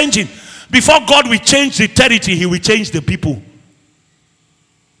not changing. Before God will change the territory, he will change the people.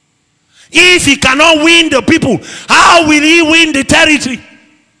 If he cannot win the people, how will he win the territory?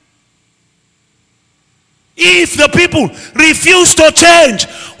 If the people refuse to change,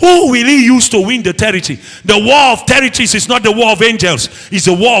 who will he use to win the territory? The war of territories is not the war of angels. It's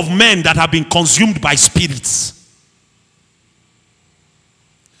the war of men that have been consumed by spirits.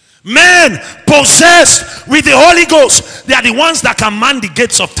 Men possessed with the Holy Ghost, they are the ones that can man the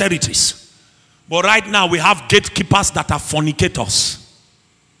gates of territories. But right now we have gatekeepers that are fornicators.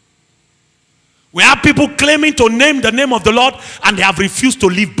 We have people claiming to name the name of the Lord and they have refused to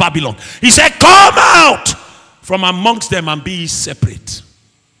leave Babylon. He said, come out from amongst them and be separate.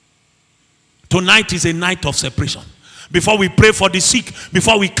 Tonight is a night of separation. Before we pray for the sick,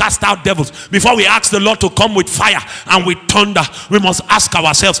 before we cast out devils, before we ask the Lord to come with fire and with thunder, we must ask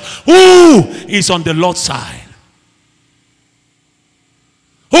ourselves, who is on the Lord's side?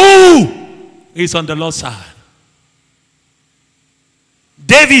 Who is on the Lord's side?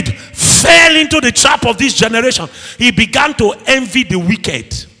 David fell into the trap of this generation. He began to envy the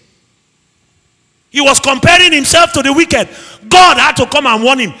wicked. He was comparing himself to the wicked. God had to come and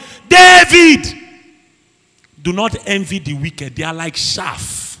warn him. David, do not envy the wicked. They are like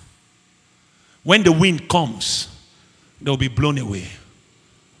chaff. When the wind comes, they'll be blown away.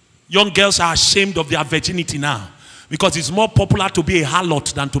 Young girls are ashamed of their virginity now because it's more popular to be a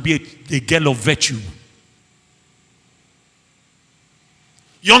harlot than to be a girl of virtue.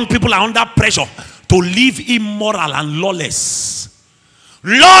 Young people are under pressure to live immoral and lawless.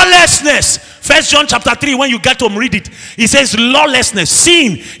 Lawlessness. 1 John chapter 3, when you get to read it, it says lawlessness.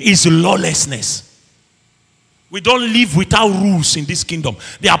 Sin is lawlessness. We don't live without rules in this kingdom.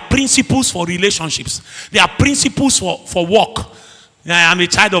 There are principles for relationships. There are principles for work. I'm a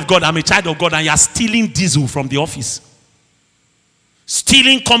child of God. I'm a child of God. And you are stealing diesel from the office.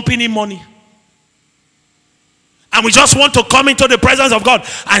 Stealing company money. And we just want to come into the presence of God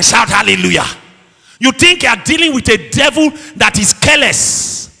and shout hallelujah. You think you are dealing with a devil that is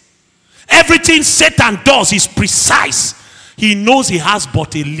careless. Everything Satan does is precise. He knows he has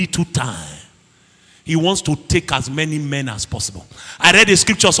but a little time. He wants to take as many men as possible. I read a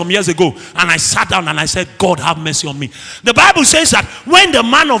scripture some years ago and I sat down and I said, God have mercy on me. The Bible says that when the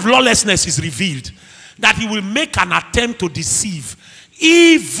man of lawlessness is revealed, that he will make an attempt to deceive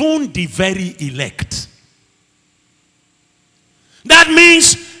even the very elect. That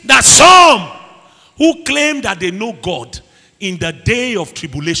means that some who claim that they know God, in the day of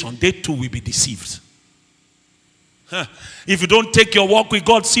tribulation, they too will be deceived. If you don't take your walk with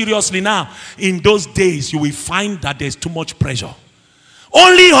God seriously now, in those days you will find that there's too much pressure.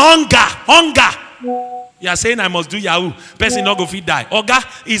 Only hunger. You are saying I must do Yahoo. Person not go fit die. Oga,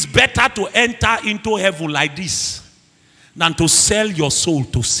 it's better to enter into heaven like this than to sell your soul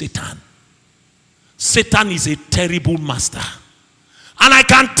to Satan. Satan is a terrible master. And I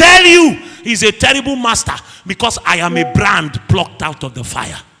can tell you, he's a terrible master because I am a brand plucked out of the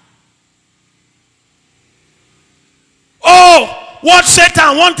fire. Oh, what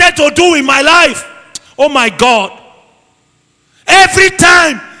Satan wanted to do in my life. Oh my God. Every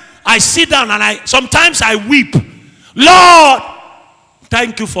time I sit down and sometimes I weep. Lord,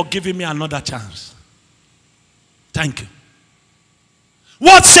 thank you for giving me another chance. Thank you.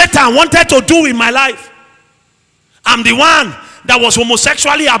 What Satan wanted to do in my life. I'm the one that was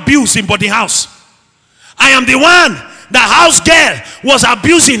homosexually abused in boarding house. I am the one the house girl was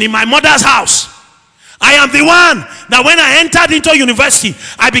abusing in my mother's house. I am the one that when I entered into university,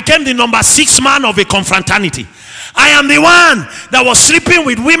 I became the number 6 man of a confraternity. I am the one that was sleeping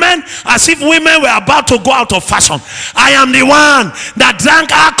with women as if women were about to go out of fashion. I am the one that drank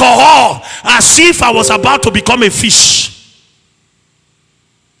alcohol as if I was about to become a fish.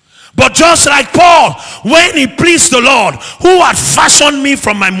 But just like Paul, when he pleased the Lord, who had fashioned me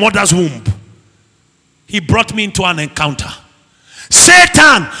from my mother's womb, he brought me into an encounter.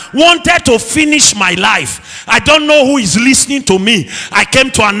 Satan wanted to finish my life. I don't know who is listening to me. I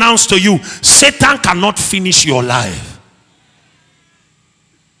came to announce to you, Satan cannot finish your life.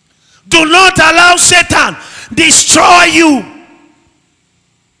 Do not allow Satan destroy you.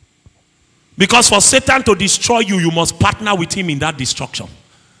 Because for Satan to destroy you, you must partner with him in that destruction.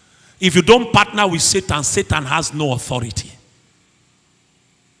 If you don't partner with Satan, Satan has no authority.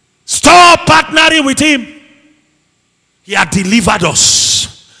 Stop partnering with him. He had delivered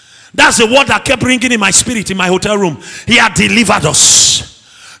us. That's the word that kept ringing in my spirit in my hotel room. He had delivered us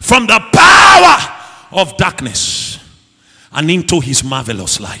from the power of darkness and into his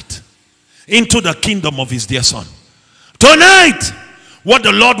marvelous light, into the kingdom of his dear son. Tonight, what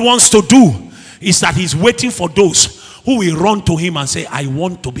the Lord wants to do is that he's waiting for those who will run to him and say, I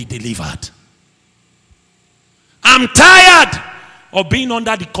want to be delivered. I'm tired of being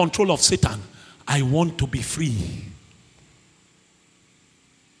under the control of Satan. I want to be free.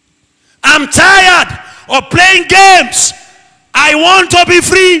 I'm tired of playing games. I want to be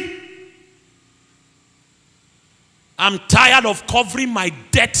free. I'm tired of covering my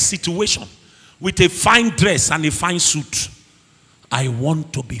debt situation with a fine dress and a fine suit. I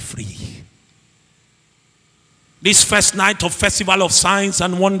want to be free. This first night of Festival of Signs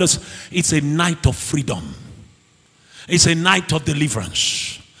and Wonders, it's a night of freedom. It's a night of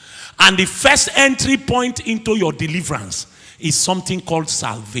deliverance. And the first entry point into your deliverance is something called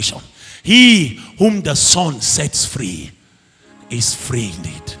salvation. He whom the Son sets free is free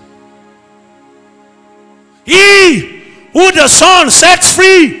indeed. He who the Son sets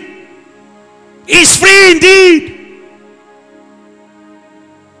free is free indeed.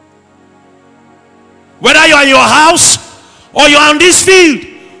 Whether you're in your house or you're on this field,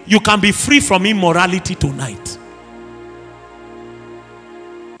 you can be free from immorality tonight.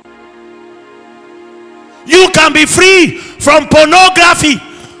 You can be free from pornography.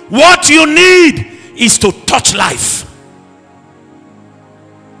 What you need is to touch life.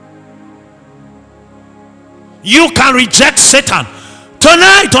 You can reject Satan.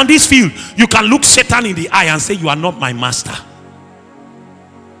 Tonight on this field, you can look Satan in the eye and say, you are not my master.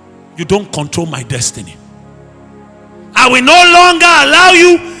 You don't control my destiny. I will no longer allow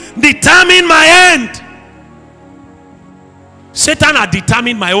you determine my end. Satan had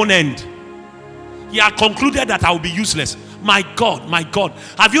determined my own end. He had concluded that I will be useless. My God, my God.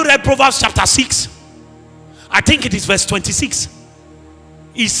 Have you read Proverbs chapter 6? I think it is verse 26.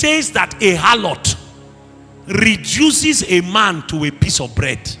 It says that a harlot reduces a man to a piece of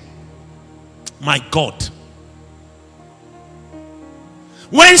bread. My God.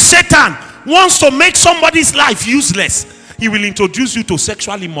 When Satan wants to make somebody's life useless, he will introduce you to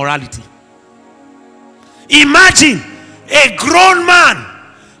sexual immorality. Imagine a grown man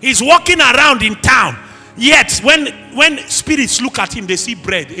He's walking around in town. Yet, when spirits look at him, they see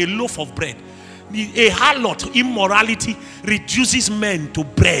bread, a loaf of bread. A harlot, immorality reduces men to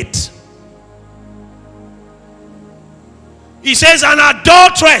bread. He says, an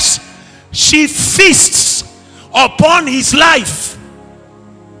adulteress, she feasts upon his life.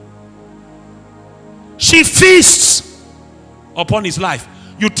 She feasts upon his life.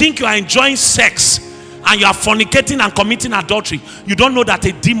 You think you are enjoying sex and you are fornicating and committing adultery. You don't know that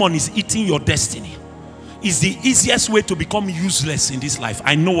a demon is eating your destiny. It's the easiest way to become useless in this life.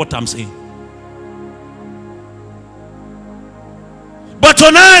 I know what I'm saying. But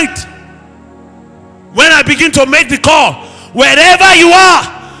tonight, when I begin to make the call, wherever you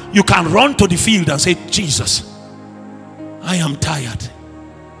are, you can run to the field and say, Jesus, I am tired.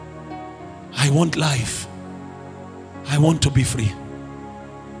 I want life. I want to be free.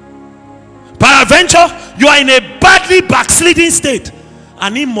 Peradventure, you are in a badly backsliding state,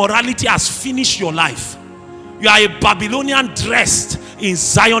 and immorality has finished your life. You are a Babylonian dressed in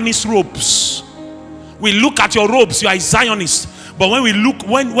Zionist robes. We look at your robes, you are a Zionist. But when we look,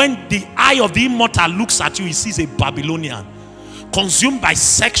 when the eye of the immortal looks at you, he sees a Babylonian consumed by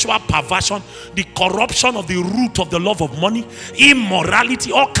sexual perversion, the corruption of the root of the love of money,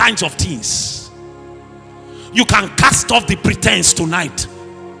 immorality, all kinds of things. You can cast off the pretense tonight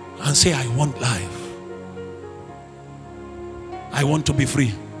and say, I want life. I want to be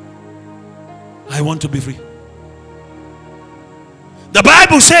free. I want to be free. The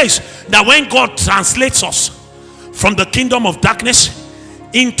Bible says that when God translates us from the kingdom of darkness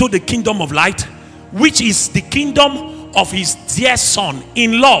into the kingdom of light, which is the kingdom of his dear son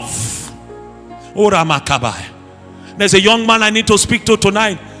in love. There's a young man I need to speak to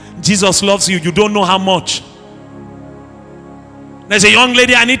tonight. Jesus loves you. You don't know how much. There's a young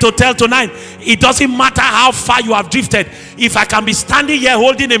lady I need to tell tonight. It doesn't matter how far you have drifted. If I can be standing here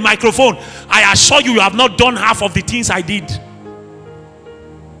holding a microphone, I assure you, you have not done half of the things I did.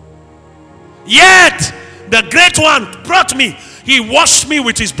 Yet the great one brought me. He washed me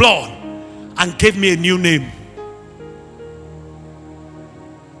with his blood and gave me a new name.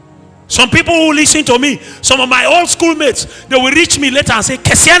 Some people who listen to me, some of my old schoolmates, they will reach me later and say,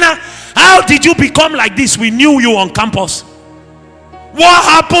 Kesiena, how did you become like this? We knew you on campus. What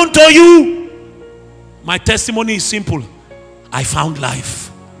happened to you? My testimony is simple. I found life.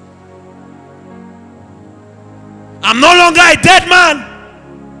 I'm no longer a dead man.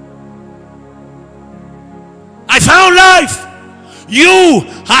 I found life. You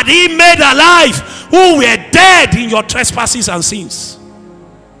had he made alive who were dead in your trespasses and sins.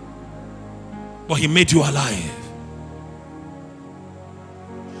 But he made you alive.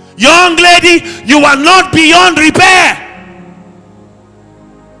 Young lady, you are not beyond repair.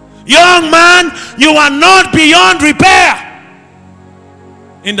 Young man, you are not beyond repair.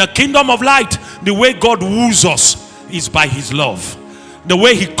 In the kingdom of light, the way God woos us is by his love. The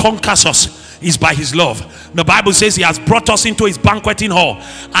way he conquers us is by his love. The Bible says he has brought us into his banqueting hall,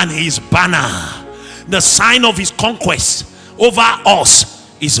 and his banner, the sign of his conquest over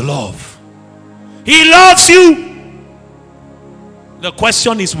us, is love. He loves you. The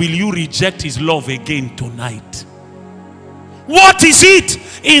question is, will you reject his love again tonight? What is it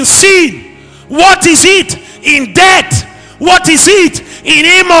in sin? What is it in death? What is it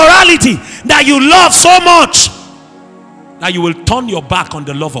in immorality that you love so much that you will turn your back on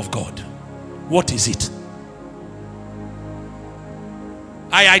the love of God? What is it?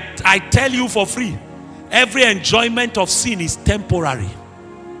 I tell you for free, every enjoyment of sin is temporary.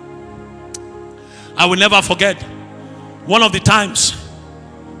 I will never forget one of the times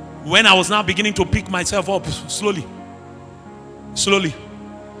when I was now beginning to pick myself up slowly.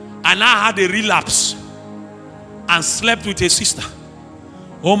 And I had a relapse and slept with a sister.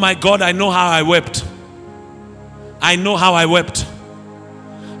 Oh my God, I know how I wept. I know how I wept.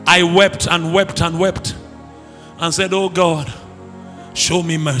 I wept and wept and wept and said, oh God, show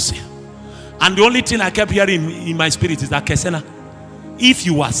me mercy. And the only thing I kept hearing in my spirit is that, Kesiena, if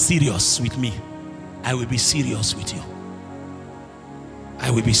you are serious with me, I will be serious with you.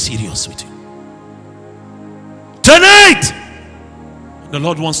 I will be serious with you. Tonight, the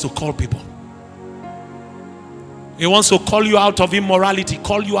Lord wants to call people. He wants to call you out of immorality,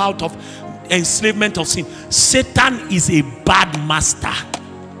 call you out of enslavement of sin. Satan is a bad master.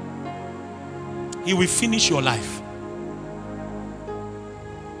 He will finish your life.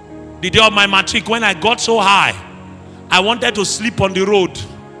 The day of my matric, when I got so high, I wanted to sleep on the road.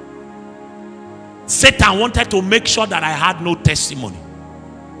 Satan wanted to make sure that I had no testimony.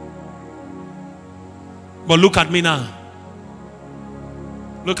 But look at me now.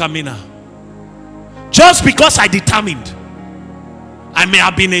 Look at me now. Just because I determined I may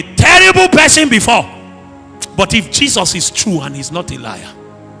have been a terrible person before, but if Jesus is true and he's not a liar,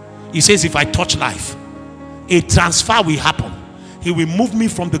 he says if I touch life, a transfer will happen. He will move me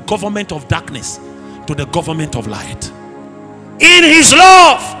from the government of darkness to the government of light. In his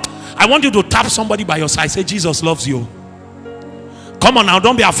love. I want you to tap somebody by your side. Say, Jesus loves you. Come on now,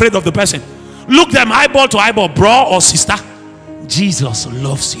 don't be afraid of the person. Look them eyeball to eyeball, bro or sister. Jesus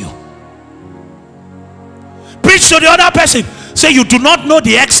loves you. Preach to the other person. Say, you do not know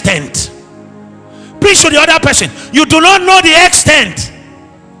the extent. Preach to the other person. You do not know the extent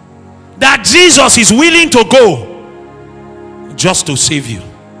that Jesus is willing to go just to save you.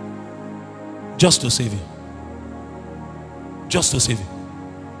 Just to save you. Just to save you.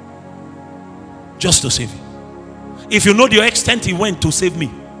 Just to save you. If you know the extent he went to save me.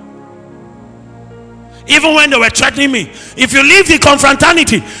 Even when they were threatening me, if you leave the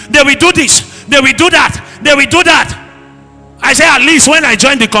confraternity, they will do this, they will do that, they will do that. I say, at least when I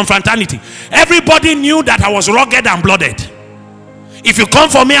joined the confraternity, everybody knew that I was rugged and blooded. If you come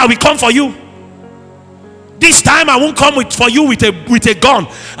for me, I will come for you. This time I won't come for you with a gun.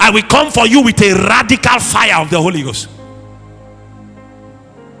 I will come for you with a radical fire of the Holy Ghost.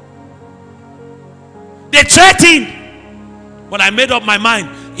 They threatened, but I made up my mind.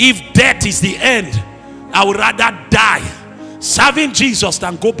 If death is the end, I would rather die serving Jesus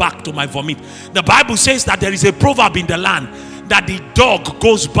than go back to my vomit. The Bible says that there is a proverb in the land that the dog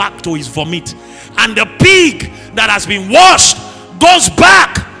goes back to his vomit, and the pig that has been washed goes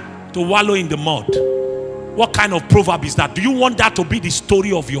back to wallow in the mud. What kind of proverb is that? Do you want that to be the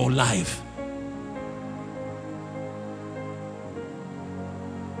story of your life?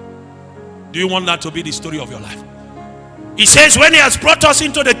 Do you want that to be the story of your life? He says, when he has brought us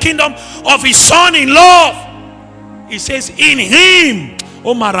into the kingdom of his son in love, he says, in him,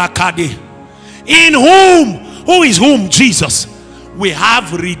 Omarakade, in who is whom? Jesus. We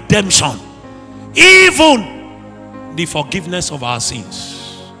have redemption, even the forgiveness of our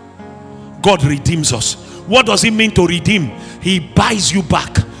sins. God redeems us. What does it mean to redeem? He buys you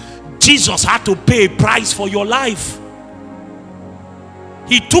back. Jesus had to pay a price for your life.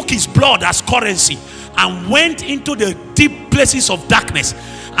 He took his blood as currency and went into the deep places of darkness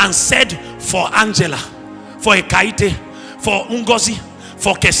and said, for Angela, for Ekaite, for Ngozi,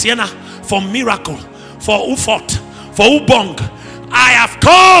 for Kesiena, for Miracle, for Ufot, for Ubong, I have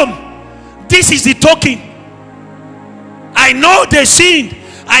come. This is the token. I know they sinned.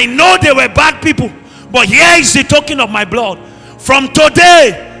 I know they were bad people. But here is the token of my blood. From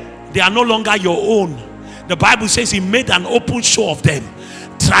today, they are no longer your own. The Bible says he made an open show of them,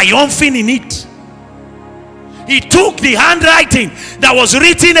 triumphing in it. He took the handwriting that was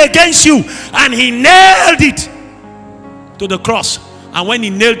written against you and he nailed it to the cross. And when he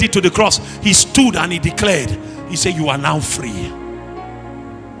nailed it to the cross, he stood and he declared, he said, you are now free.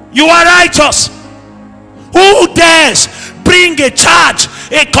 You are righteous. Who dares bring a charge,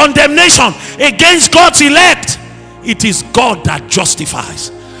 a condemnation against God's elect? It is God that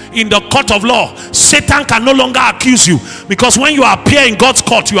justifies. In the court of law, Satan can no longer accuse you, because when you appear in God's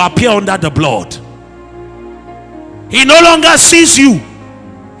court, you appear under the blood. He no longer sees you,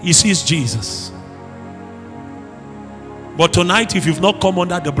 he sees Jesus. But tonight, if you've not come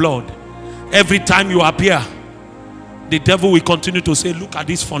under the blood, every time you appear, the devil will continue to say, look at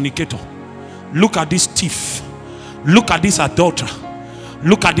this fornicator, look at this thief, look at this adulterer,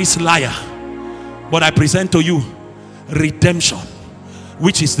 look at this liar. But I present to you redemption,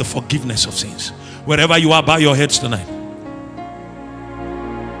 which is the forgiveness of sins. Wherever you are, bow your heads tonight.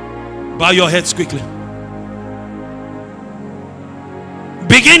 Bow your heads quickly.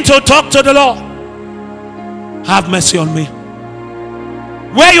 Begin to talk to the Lord. Have mercy on me.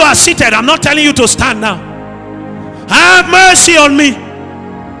 Where you are seated, I'm not telling you to stand now. Have mercy on me.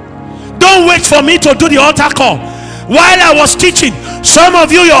 Don't wait for me to do the altar call. While I was teaching, some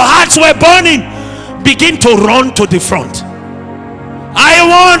of you, your hearts were burning. Begin to run to the front. I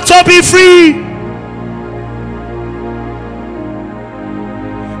want to be free.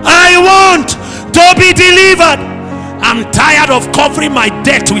 I want to be delivered. I'm tired of covering my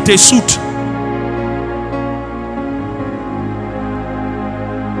debt with a suit.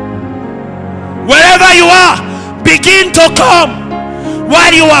 Wherever you are, begin to come.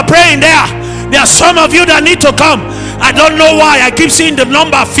 While you are praying there are some of you that need to come. I don't know why I keep seeing the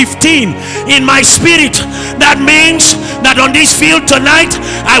number 15 in my spirit. That means that on this field tonight,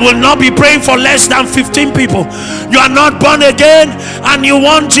 I will not be praying for less than 15 people. You are not born again and you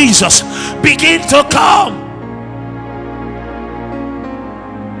want Jesus. Begin to come.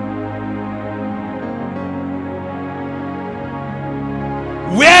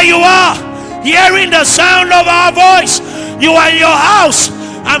 Where you are, hearing the sound of our voice, You are in your house.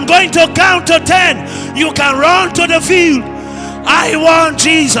 I'm going to count to 10. You can run to the field. I want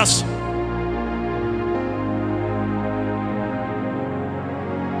Jesus.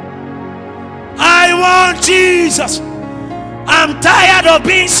 I want Jesus. I'm tired of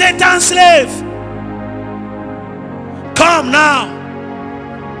being Satan's slave. Come now.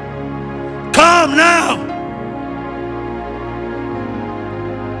 Come now.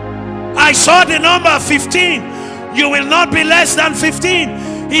 I saw the number 15. You will not be less than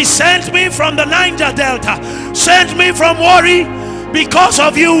 15. He sent me from the Niger Delta. Sent me from Warri because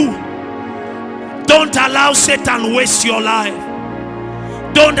of you. Don't allow Satan waste your life.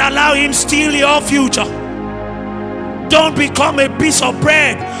 Don't allow him steal your future. Don't become a piece of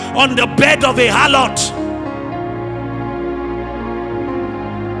bread on the bed of a harlot.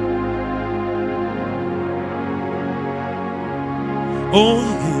 Oh,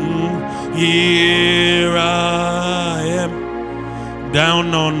 here I am,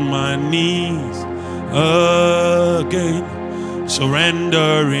 down on my knees again,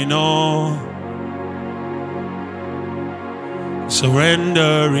 surrendering all,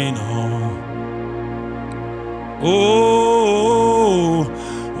 surrendering all. Oh,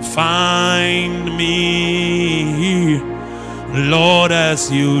 find me here, Lord, as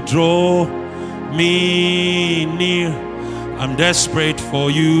you draw me near. I'm desperate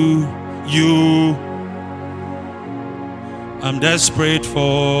for you, I'm desperate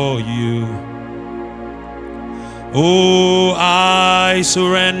for you. Oh, I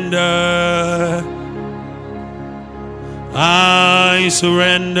surrender, I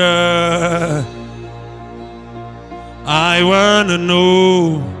surrender. I wanna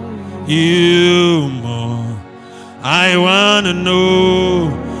know you more. I wanna know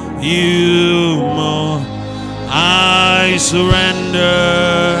you more. I surrender.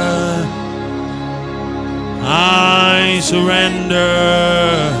 I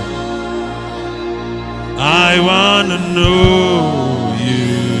surrender. I wanna know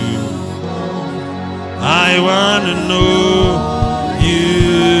you. I wanna know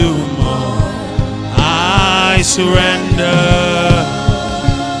you more. I surrender.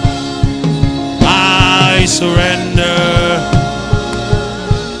 I surrender.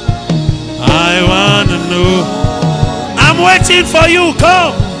 I wanna know. I'm waiting for you.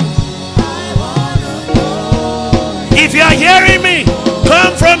 Come. If you are hearing me,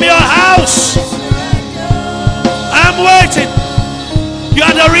 come from your house. I'm waiting. You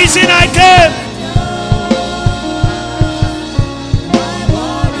are the reason I came.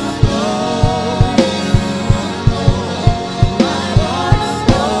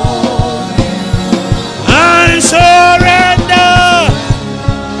 I surrender.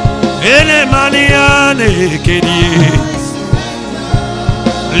 Ene maniane kedi.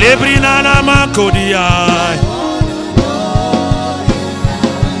 Lebrinana makodia.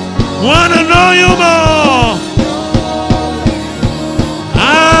 Wanna know you more.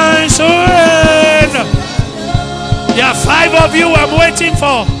 I surrender. There are 5 of you I'm waiting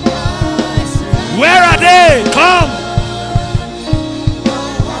for. Where are they? Come.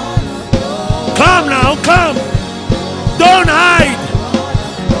 Come now, come. Don't hide.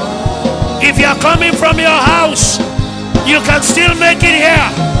 If you are coming from your house, you can still make it here.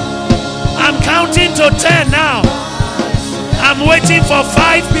 I'm counting to 10 now. I'm waiting for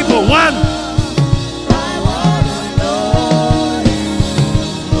 5 people. 1.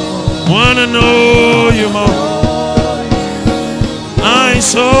 Wanna know you more. I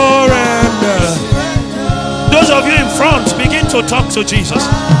surrender. Those of you in front, begin to talk to Jesus.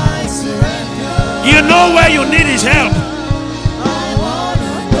 You know where you need his help.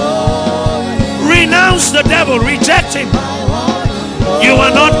 Renounce the devil, reject him. You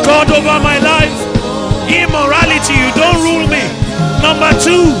are not God over my life. Immorality, you don't rule me. Number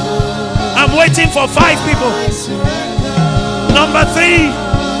 2, I'm waiting for 5 people. Number 3,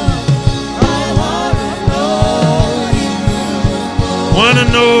 wanna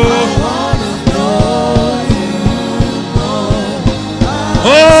know.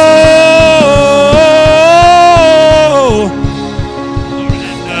 Oh,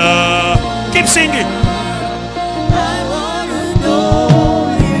 keep singing.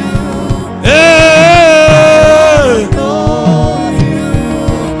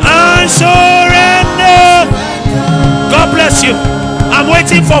 You. I'm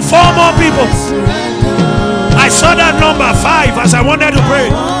waiting for 4 more people. I saw that number 5 as I wanted to pray.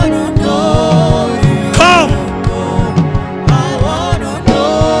 Come.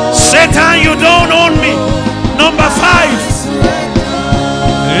 Satan, you don't own me. Number 5.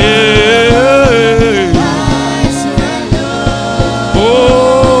 Hey. Oh.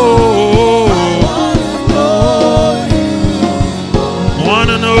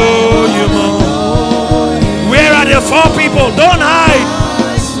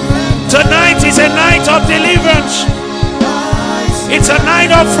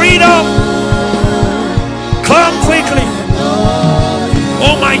 of freedom. Come quickly.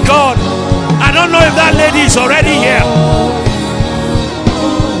 Oh my God. I don't know if that lady is already here.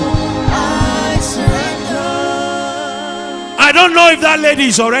 I don't know if that lady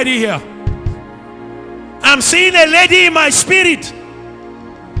is already here. I'm seeing a lady in my spirit.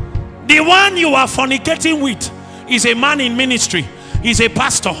 The one you are fornicating with is a man in ministry. He's a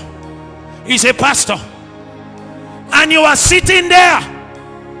pastor. He's a pastor. And you are sitting there.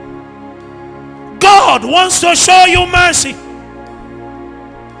 God wants to show you mercy.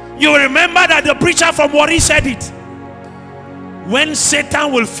 You remember that the preacher from Warri said it. When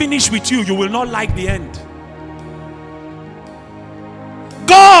Satan will finish with you, you will not like the end.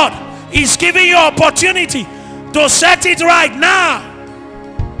 God is giving you opportunity to set it right now.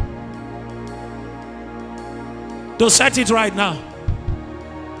 To set it right now.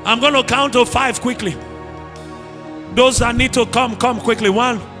 I'm going to count to 5 quickly. Those that need to come quickly.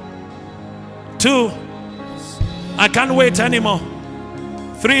 1, 2. I can't wait anymore.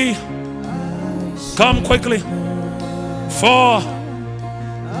 3. Come quickly. 4,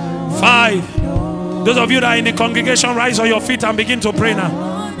 5. Those of you that are in the congregation, rise on your feet and begin to pray now.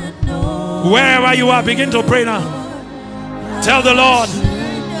 Wherever you are, begin to pray now. Tell the Lord,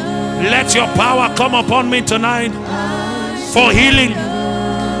 let your power come upon me tonight for healing,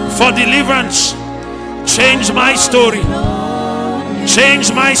 for deliverance. Change my story.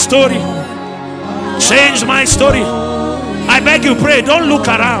 Change my story. Change my story. I beg you, pray. Don't look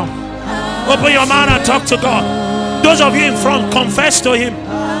around. Open your mouth and talk to God. Those of you in front, confess to Him.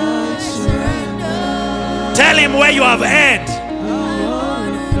 Tell Him where you have erred.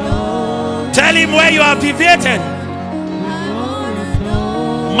 Tell Him where you have deviated.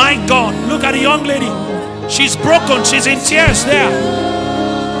 My God, look at the young lady. She's broken. She's in tears there.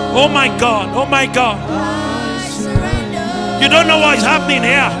 Oh my God. Oh my God. You don't know what is happening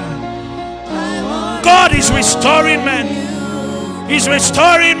here. God is restoring men. He's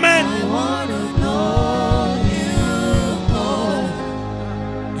restoring men.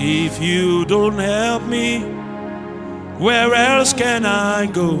 If you don't help me, where else can I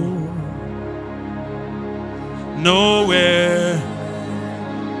go? Nowhere.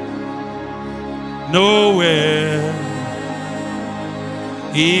 Nowhere.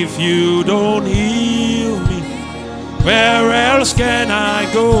 If you don't heal me, where else can I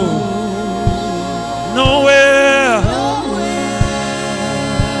go? Nowhere.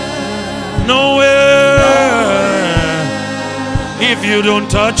 Nowhere. If you don't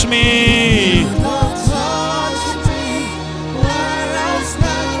touch me,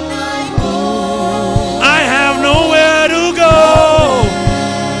 I have nowhere to go.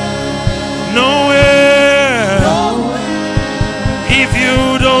 Nowhere. If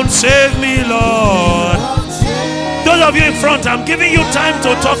you don't save me, Lord. Those of you in front, I'm giving you time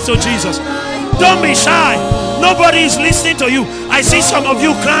to talk to Jesus. Don't be shy. Nobody is listening to you. I see some of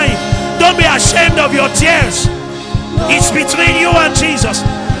you crying. Don't be ashamed of your tears. It's between you and Jesus.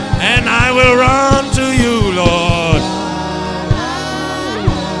 And I will run to you, Lord.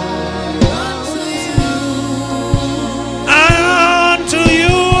 I run to you,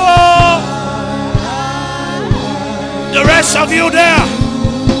 oh. The rest of you there,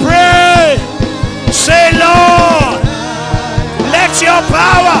 pray. Say, Lord, let your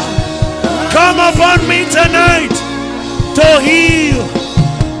power come upon me tonight to heal,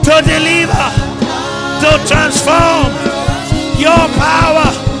 to deliver, to transform. Your power,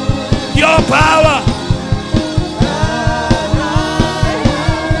 your power.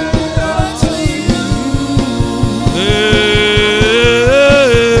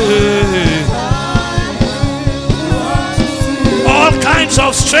 All kinds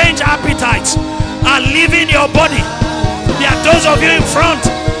of strange appetites are leaving your body. There are those of you in front.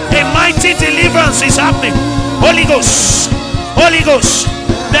 A mighty deliverance is happening. Holy Ghost, Holy Ghost.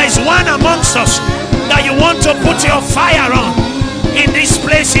 There is one amongst us that you want to put your fire on. In this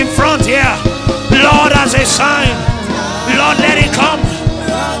place in front here, Lord, as a sign, Lord, let it come.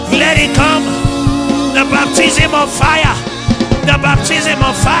 Let it come. The baptism of fire. The baptism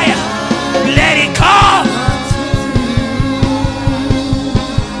of fire. Let it come.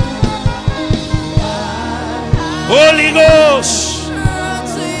 Holy Ghost,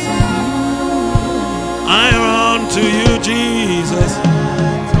 I run to you, Jesus.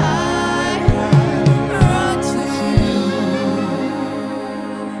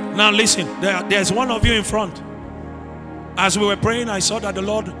 Now listen, there's one of you in front. As we were praying, I saw that the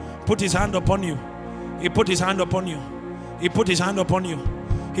Lord put his hand upon you. He put his hand upon you. He put his hand upon you.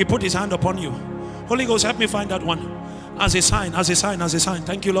 He put his hand upon you. Holy Ghost, help me find that one. As a sign, as a sign, as a sign.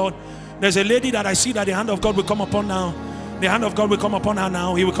 Thank you, Lord. There's a lady that I see that the hand of God will come upon now. The hand of God will come upon her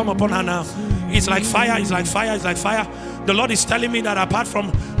now. He will come upon her now. It's like fire, it's like fire, it's like fire. The Lord is telling me that apart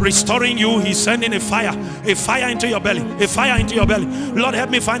from restoring you, He's sending a fire into your belly, a fire into your belly. Lord, help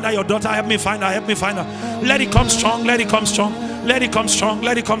me find out your daughter, help me find her, help me find her. Let it come strong, let it come strong, let it come strong,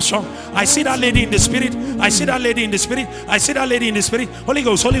 let it come strong. I see that lady in the spirit, I see that lady in the spirit, I see that lady in the spirit. Holy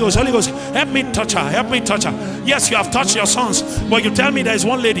Ghost, Holy Ghost, Holy Ghost, help me touch her, help me touch her. Yes, you have touched your sons, but you tell me there's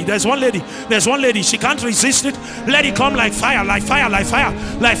one lady, there's one lady, there's one lady, she can't resist it. Let it come like fire, like fire, like fire,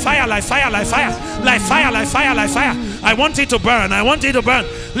 like fire, like fire, like fire, like fire, like fire, like fire. I want it to burn, I want it to burn.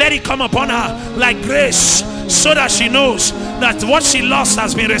 Let it come upon her like grace, so that she knows that what she lost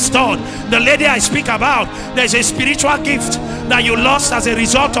has been restored. The lady I speak about, there's a spiritual gift that you lost as a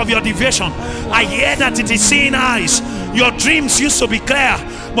result of your deviation. I hear that it is seeing eyes. Your dreams used to be clear,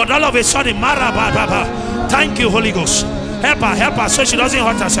 but all of a sudden, thank you, Holy Ghost. Help her so she doesn't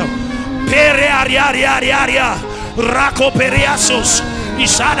hurt herself. Rako periasos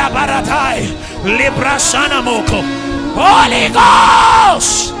Isada baratai Libra sana moko. Holy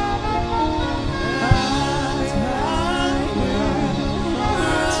Ghost.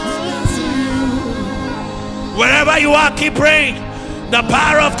 Wherever you are, keep praying. The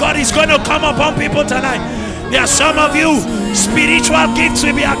power of God is going to come upon people tonight. There are some of you, spiritual gifts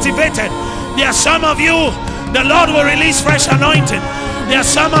will be activated. There are some of you, the Lord will release fresh anointing. There are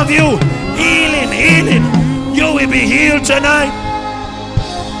some of you, healing. You will be healed tonight.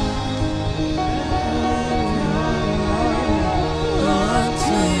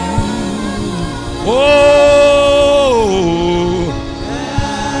 Oh,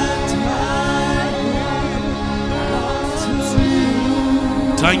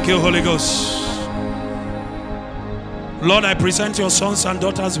 thank you, Holy Ghost. Lord, I present your sons and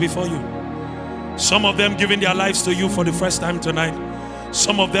daughters before you. Some of them giving their lives to you for the first time tonight.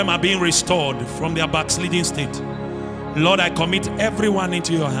 Some of them are being restored from their backsliding state. Lord, I commit everyone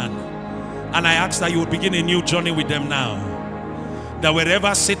into your hand, and I ask that you would begin a new journey with them now. That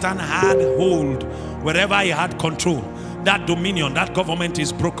wherever Satan had hold, wherever he had control, that dominion, that government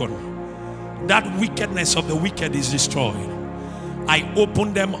is broken. That wickedness of the wicked is destroyed. I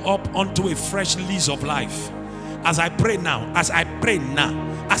open them up onto a fresh lease of life. As I pray now, as I pray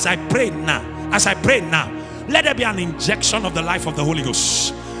now, as I pray now, as I pray now, let there be an injection of the life of the Holy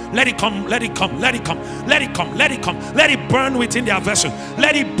Ghost. Let it come, let it come, let it come, let it come, let it come, let it burn within their vessel.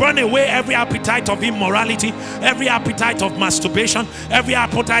 Let it burn away every appetite of immorality, every appetite of masturbation, every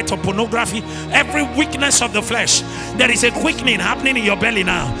appetite of pornography, every weakness of the flesh. There is a quickening happening in your belly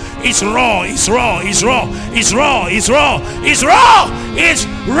now. It's raw, it's raw, it's raw, it's raw, it's raw, it's raw, it's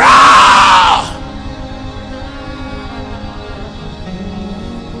raw.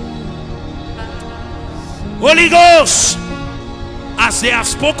 Holy Ghost, as they have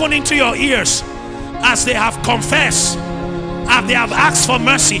spoken into your ears, as they have confessed, as they have asked for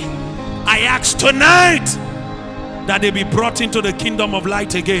mercy, I ask tonight that they be brought into the kingdom of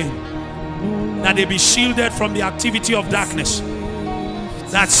light again, that they be shielded from the activity of darkness.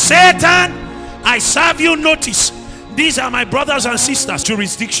 That Satan, I serve you notice, these are my brothers and sisters,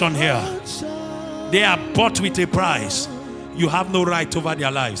 jurisdiction here. They are bought with a price. You have no right over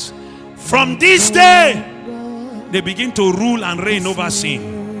their lives. From this day, they begin to rule and reign over sin,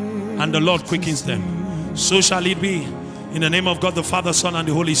 and the Lord quickens them. So shall it be, in the name of God the Father, Son, and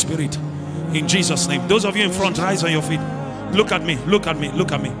the Holy Spirit, in Jesus' name. Those of you in front, rise on your feet. Look at me, look at me,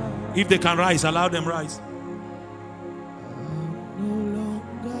 look at me. If they can rise, allow them rise.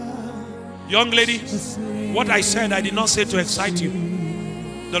 Young lady, what I said, I did not say to excite you.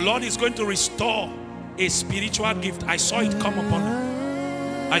 The Lord is going to restore a spiritual gift. I saw it come upon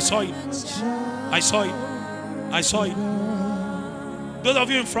her. I saw it. I saw it. I saw it. Those of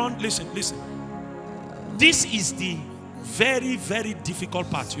you in front, listen, listen. This is the very, very difficult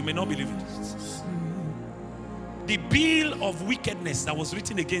part. You may not believe it. The bill of wickedness that was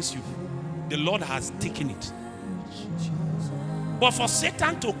written against you, the Lord has taken it. But for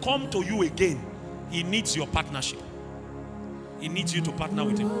Satan to come to you again, he needs your partnership. He needs you to partner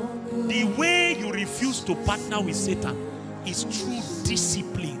with him. The way you refuse to partner with Satan is through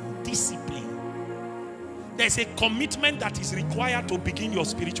discipline. Discipline. There's a commitment that is required to begin your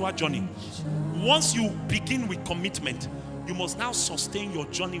spiritual journey. Once you begin with commitment, you must now sustain your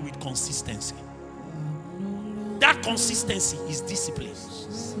journey with consistency. That consistency is discipline.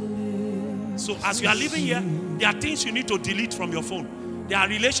 So as you are living here, there are things you need to delete from your phone. There are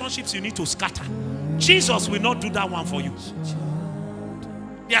relationships you need to scatter. Jesus will not do that one for you.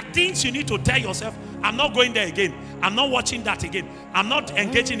 There are things you need to tell yourself, I'm not going there again. I'm not watching that again. I'm not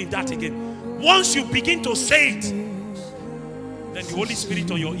engaging in that again. Once you begin to say it, then the Holy Spirit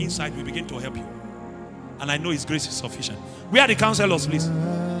on your inside will begin to help you. and I know His grace is sufficient. Where are the counselors, please?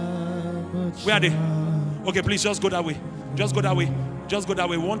 Where are they? Okay, please just go that way. Just go that way. Just go that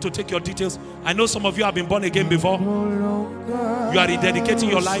way. We want to take your details. I know some of you have been born again before. You are rededicating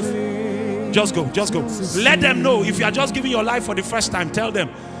your life. Just go. Just go. Let them know. If you are just giving your life for the first time, tell them.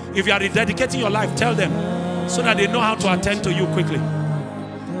 If you are rededicating your life, tell them, so that they know how to attend to you quickly.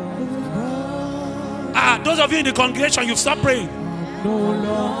 Those of you in the congregation, you've stopped praying. No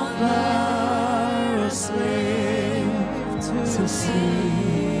longer a slave to sin.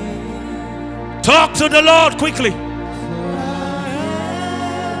 Talk to the Lord quickly.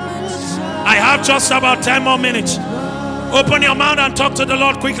 I have just about 10 more minutes. Open your mouth and talk to the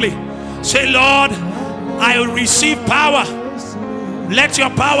Lord quickly. Say, Lord, I will receive power. Let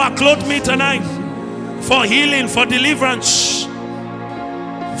your power clothe me tonight for healing, for deliverance.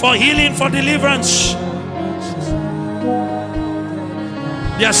 For healing, for deliverance.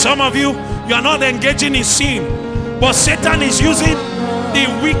 There are some of you, you are not engaging in sin, but Satan is using the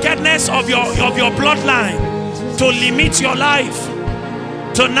wickedness of your bloodline to limit your life.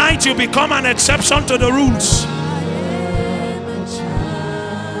 Tonight you become an exception to the rules.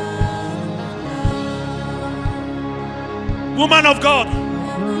 Woman of God,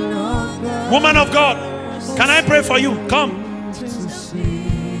 can I pray for you? Come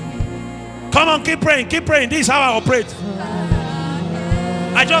on, keep praying, keep praying. This is how I operate.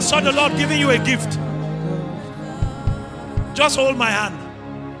 I just saw the Lord giving you a gift. Just hold my hand.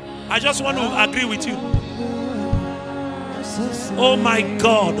 I just want to agree with you. Oh my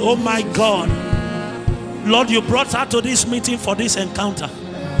God, oh my God. Lord, you brought her to this meeting for this encounter.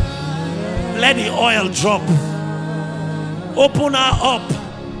 Let the oil drop. Open her up.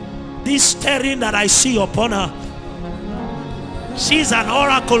 This stirring that I see upon her. She's an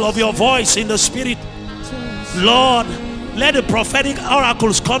oracle of your voice in the spirit. Lord, let the prophetic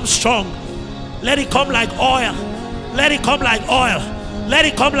oracles come strong. Let it come like oil. Let it come like oil. Let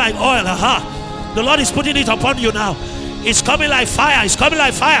it come like oil. The Lord is putting it upon you now. It's coming like fire. It's coming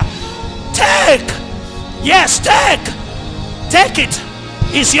like fire. Take. Yes, take. Take it.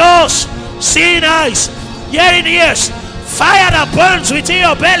 It's yours. Seeing eyes. Hearing ears. Fire that burns within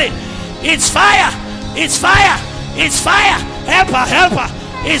your belly. It's fire. It's fire. It's fire. Help her. Help her.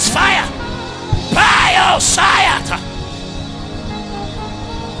 It's fire. Fire. Sayata.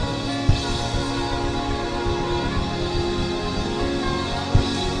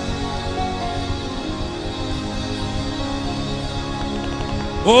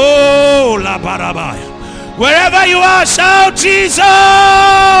 Oh, la barabaya. Wherever you are, shout Jesus.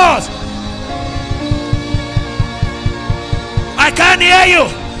 I can't hear you.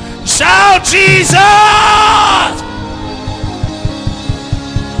 Shout Jesus.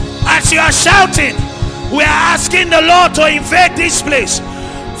 As you are shouting, we are asking the Lord to invade this place.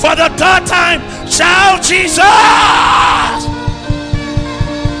 For the third time, shout Jesus.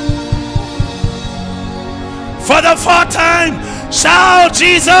 For the fourth time, shout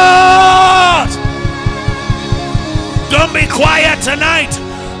Jesus. Don't be quiet tonight.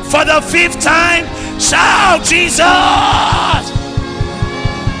 For the fifth time, shout Jesus.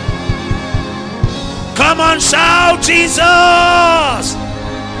 Come on, shout Jesus.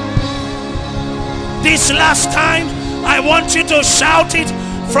 This last time, I want you to shout it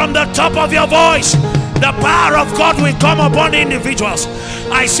from the top of your voice. The power of God will come upon individuals.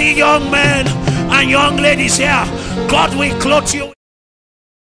 I see young men and young ladies here. God will clothe you.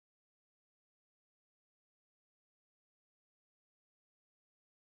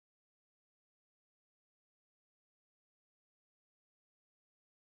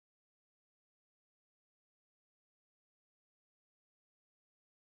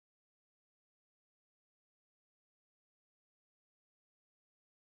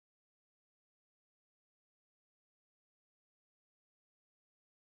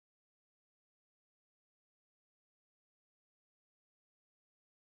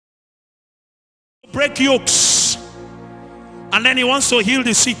 Break yokes, and then he wants to heal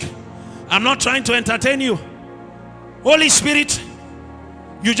the sick. I'm not trying to entertain you. Holy Spirit,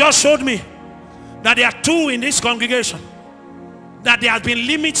 you just showed me that there are two in this congregation that there have been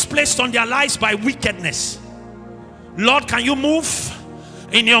limits placed on their lives by wickedness. Lord, can you move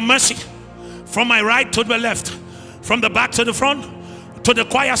in your mercy from my right to the left, from the back to the front, to the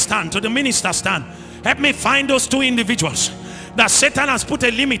choir stand, to the minister stand? Help me find those two individuals that Satan has put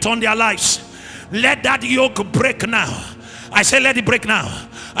a limit on their lives. Let that yoke break now. I say let it break now.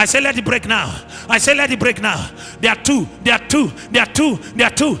 I say let it break now. I say, let it break now. There are two. There are two. There are two. There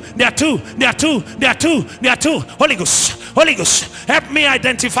are two. There are two. There are two. There are two. There are two. Holy Ghost. Holy Ghost. Help me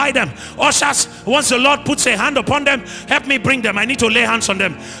identify them. Ushers, once the Lord puts a hand upon them, help me bring them. I need to lay hands on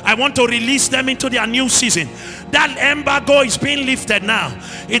them. I want to release them into their new season. That embargo is being lifted now.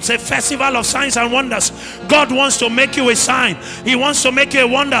 It's a festival of signs and wonders. God wants to make you a sign. He wants to make you a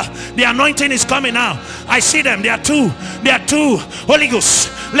wonder. The anointing is coming now. I see them. There are two. There are two. Holy Ghost,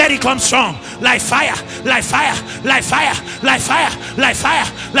 let it come strong. Like fire. Like fire. Like fire. Like fire. Like fire.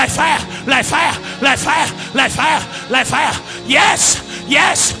 Like fire. Like fire. Like fire. Like fire. Like fire. Yes.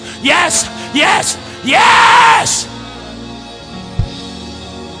 Yes. Yes. Yes. Yes.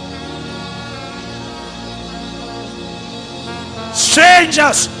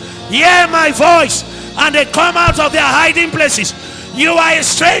 Strangers hear my voice and they come out of their hiding places. You are a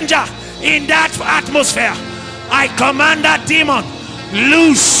stranger in that atmosphere. I command that demon,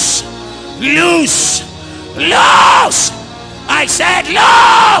 loose, loose, loose. I said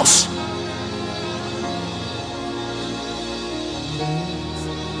loose.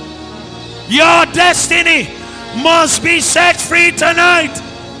 Your destiny must be set free tonight.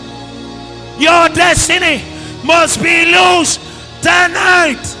 Your destiny must be loose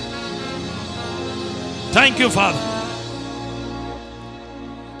tonight. Thank you, Father.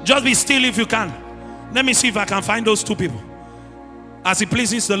 Just be still if you can. Let me see if I can find those two people. As it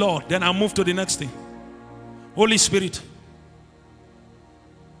pleases the Lord, then I'll move to the next thing. Holy Spirit,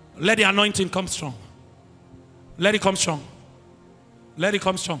 let the anointing come strong. Let it come strong. Let it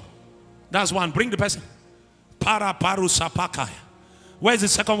come strong. That's one. Bring the person. Para paru sapakai. Where's the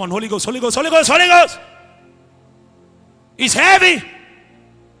second one? Holy Ghost, Holy Ghost, Holy Ghost, Holy Ghost. It's heavy.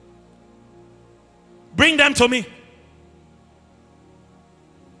 Bring them to me.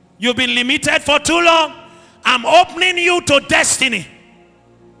 You've been limited for too long. I'm opening you to destiny.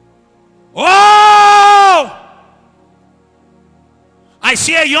 Oh! I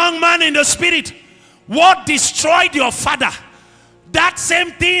see a young man in the spirit. What destroyed your father? That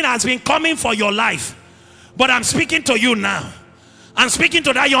same thing has been coming for your life. But I'm speaking to you now. I'm speaking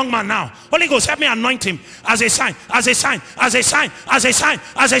to that young man now. Holy Ghost, help me anoint him as a sign, as a sign, as a sign, as a sign,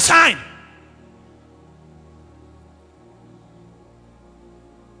 as a sign.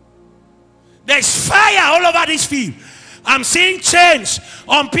 There's fire all over this field. I'm seeing chains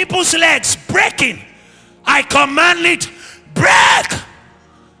on people's legs breaking. I command it, break.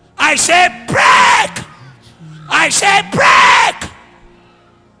 I say break. I say break.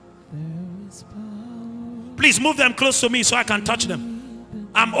 Please move them close to me so I can touch them.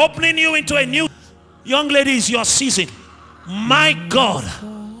 I'm opening you into a new. Young lady, is your season. My God,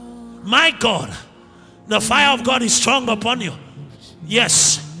 my God, the fire of God is strong upon you.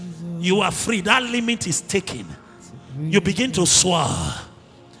 Yes, you are free. That limit is taken. You begin to soar.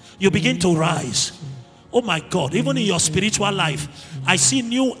 You begin to rise. Oh my God, even in your spiritual life, I see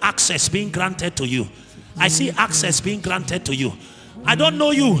new access being granted to you. I see access being granted to you. I don't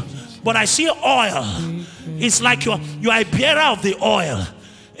know you, but I see oil. It's like you are a bearer of the oil.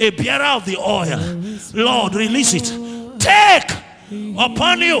 A bearer of the oil. Lord, release it. Take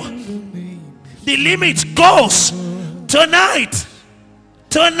upon you. The limit goes tonight.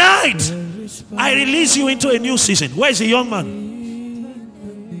 Tonight, I release you into a new season. Where is the young man?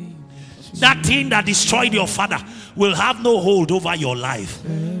 That thing that destroyed your father will have no hold over your life.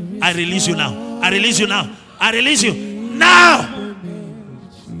 I release you now. I release you now. I release you now.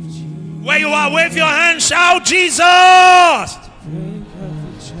 Where you are, wave your hand, shout Jesus.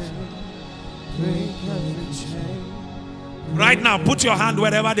 Right now, put your hand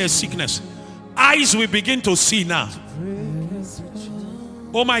wherever there's sickness. Eyes will begin to see now.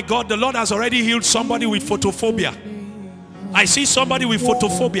 Oh my God, the Lord has already healed somebody with photophobia. I see somebody with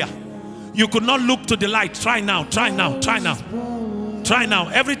photophobia. You could not look to the light. Try now, try now, try now. Try now.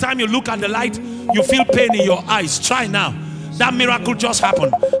 Every time you look at the light, you feel pain in your eyes. Try now. That miracle just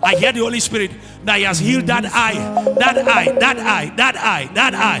happened. I hear the Holy Spirit that He has healed that eye, that eye, that eye, that eye,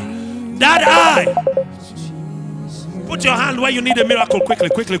 that eye, that eye. Put your hand where you need a miracle. Quickly,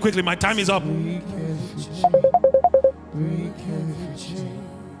 quickly, quickly. My time is up.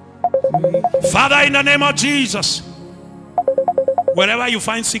 Father, in the name of Jesus, wherever you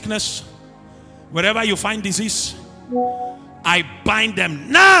find sickness, wherever you find disease, I bind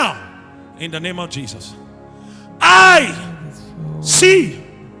them now in the name of Jesus. I see,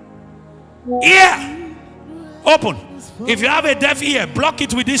 ear open. If you have a deaf ear, block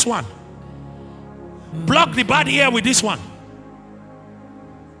it with this one. Block the bad ear with this one.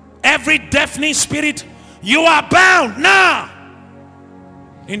 Every deafening spirit, you are bound now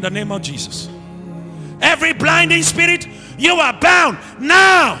in the name of Jesus. Every blinding spirit, you are bound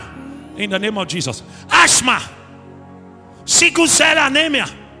now In the name of Jesus. Asthma, sickle cell anemia,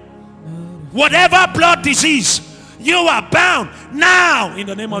 whatever blood disease, you are bound now in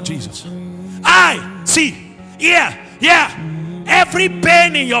the name of Jesus. I see, yeah. Every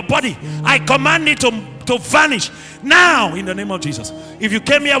pain in your body, I command it to vanish now in the name of Jesus. If you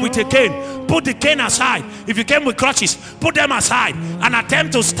came here with a cane, put the cane aside. If you came with crutches, put them aside and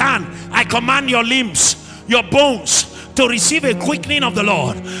attempt to stand. I command your limbs, your bones to receive a quickening of the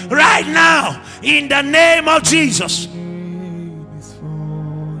Lord right now in the name of Jesus.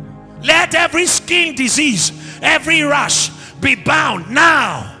 Let every skin disease, every rash be bound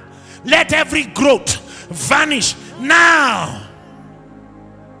now. Let every growth vanish now.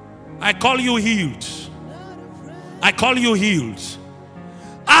 I call you healed. I call you healed.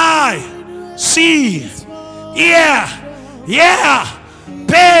 I see,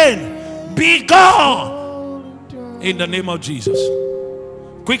 pain be gone in the name of Jesus.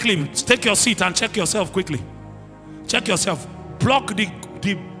 Quickly take your seat and check yourself quickly. Check yourself. Block the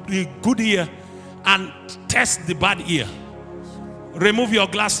good ear and test the bad ear. Remove your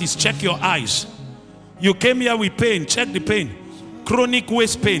glasses, check your eyes. You came here with pain, check the pain. Chronic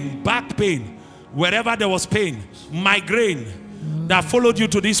waist pain, back pain, wherever there was pain, migraine that followed you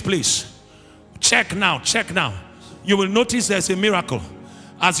to this place. Check now, check now. You will notice there's a miracle.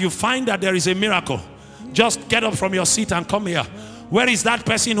 As you find that there is a miracle, just get up from your seat and come here. Where is that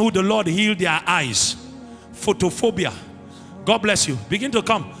person who the Lord healed their eyes? Photophobia. God bless you. Begin to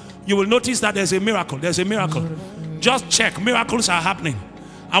come. You will notice that there's a miracle. There's a miracle. Just check. Miracles are happening.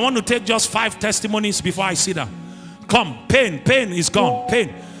 I want to take just 5 testimonies before I sit down. Come. Pain is gone.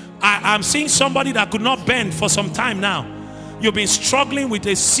 Pain. I'm seeing somebody that could not bend for some time now. You've been struggling with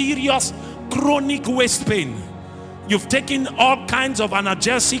a serious chronic waist pain. You've taken all kinds of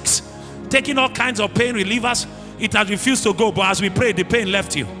analgesics, taken all kinds of pain relievers. It has refused to go, but as we pray, the pain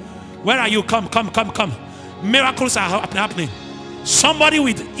left you. Where are you? Come. Miracles are happening. Somebody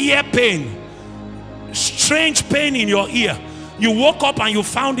with ear pain, strange pain in your ear. You woke up and you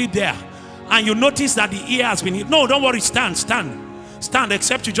found it there, and you notice that the ear has been hit. No, don't worry. Stand,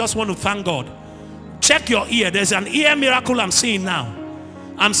 except you just want to thank God. Check your ear. There's an ear miracle I'm seeing now.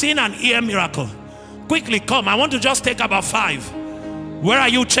 I'm seeing an ear miracle. Quickly come. I want to just take about 5. Where are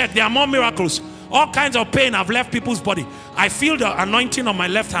you? Check. There are more miracles. All kinds of pain have left people's body. I feel the anointing on my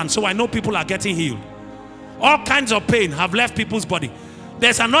left hand, so I know people are getting healed. All kinds of pain have left people's body.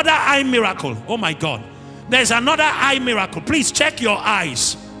 There's another eye miracle. Oh my God. There's another eye miracle. Please check your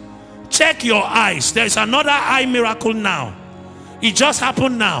eyes. Check your eyes. There's another eye miracle now. It just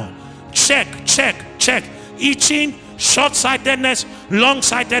happened now. Check. Itching, short-sightedness,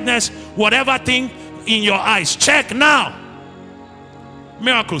 long-sightedness, whatever thing in your eyes. Check now.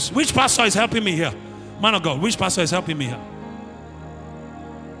 Miracles. Which pastor is helping me here? Man of God, which pastor is helping me here?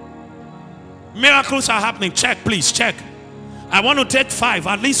 Miracles are happening. Check, please, check. I want to take 5,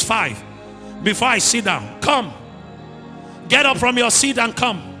 at least 5, before I sit down. Come. Get up from your seat and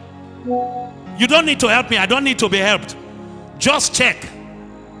come. You don't need to help me. I don't need to be helped. Just check,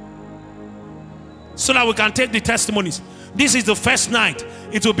 so that we can take the testimonies. This is the first night.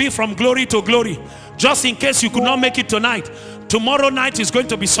 It will be from glory to glory. Just in case you could not make it tonight, tomorrow night is going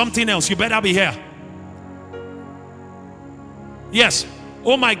to be something else. You better be here. Yes.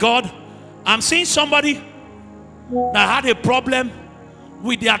 Oh my God. I'm seeing somebody that had a problem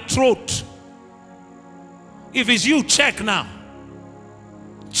with their throat. If it's you, check now.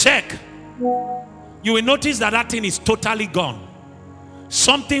 Check. You will notice that that thing is totally gone.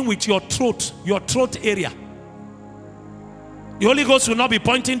 Something with your throat area. The Holy Ghost will not be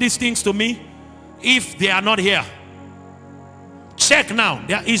pointing these things to me if they are not here. Check now.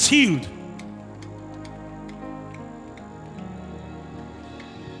 There is healed.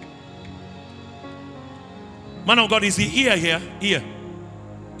 Man of God, is the ear here? Ear.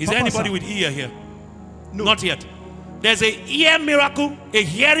 Is there anybody with ear here? No. Not yet. There's a ear miracle, a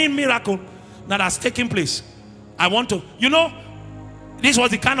hearing miracle that has taken place. I want to, you know, this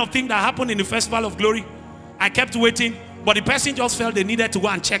was the kind of thing that happened in the Festival of Glory. I kept waiting, but the person just felt they needed to go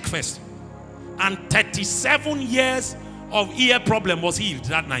and check first. And 37 years of ear problem was healed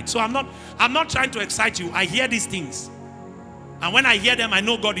that night. So I'm not trying to excite you. I hear these things. And when I hear them, I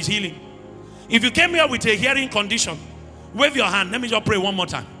know God is healing. If you came here with a hearing condition, wave your hand. Let me just pray one more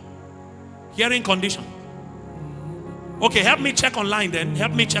time. Hearing condition. Okay, help me check online then.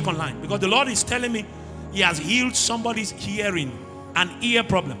 Help me check online. Because the Lord is telling me He has healed somebody's hearing, an ear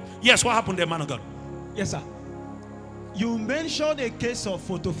problem. Yes, what happened there, man of God? Yes, sir. You mentioned a case of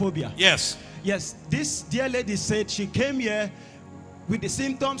photophobia. Yes. Yes, this dear lady said she came here with the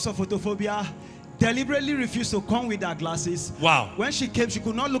symptoms of photophobia. deliberately refused to come with her glasses. Wow. When she came, she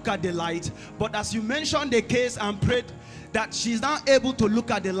could not look at the light. But as you mentioned the case and prayed, that she's now able to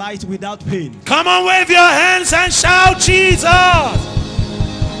look at the light without pain. Come on, wave your hands and shout Jesus.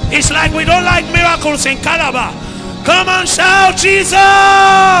 It's like we don't like miracles in Calabar. Come on, shout Jesus.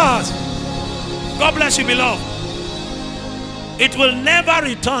 God bless you, beloved. It will never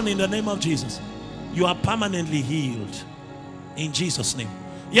return in the name of Jesus. You are permanently healed in Jesus' name.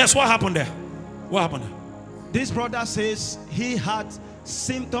 Yes, what happened there? What happened there? This brother says he had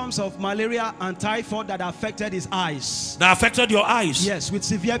symptoms of malaria and typhoid that affected his eyes. That affected your eyes? Yes, with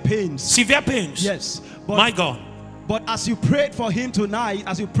severe pains. Severe pains? Yes. But, my God. But as you prayed for him tonight,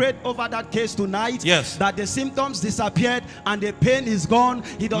 as you prayed over that case tonight, yes, that the symptoms disappeared and the pain is gone.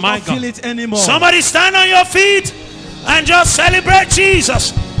 He does not feel it anymore. Somebody stand on your feet and just celebrate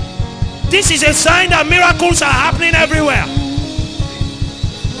Jesus. This is a sign that miracles are happening everywhere.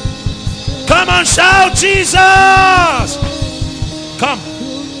 Come on, shout Jesus. Come.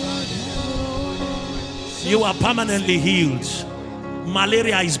 You are permanently healed.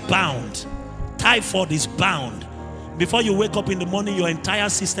 Malaria is bound. Typhoid is bound. Before you wake up in the morning, your entire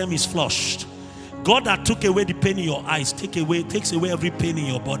system is flushed. God that took away the pain in your eyes takes away every pain in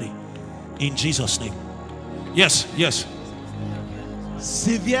your body. In Jesus' name. Yes, yes.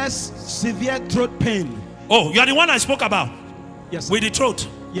 Severe throat pain. Oh, you are the one I spoke about. Yes. With the throat.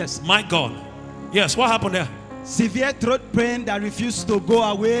 Yes. My God. Yes, what happened there? Severe throat pain that refused to go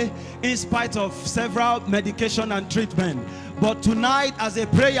away in spite of several medication and treatment. But tonight, as the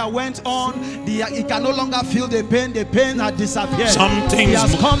prayer went on, he can no longer feel the pain. The pain had disappeared. He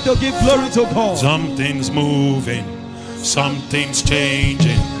has come to give glory to God. Something's moving. Something's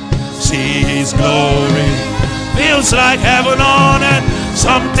changing. See His glory. Feels like heaven on earth.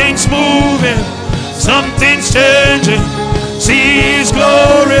 Something's moving. Something's changing. See His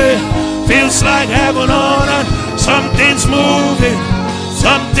glory. Feels like heaven on earth. Something's moving.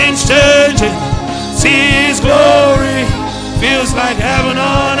 Something's changing. See His glory. Feels like heaven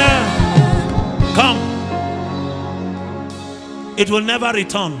on earth. Come. It will never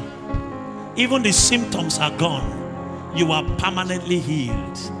return. Even the symptoms are gone. You are permanently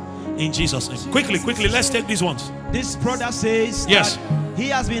healed. In Jesus' name. Quickly, let's take these ones. This brother says yes, that he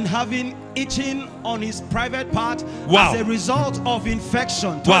has been having itching on his private part wow, as a result of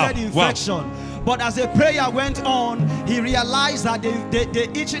infection, toilet infection. Wow. But as the prayer went on, he realized that the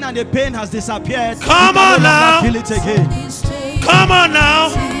itching and the pain has disappeared. Come on now. Feel it again. Come on now.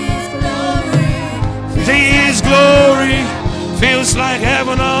 His glory feels like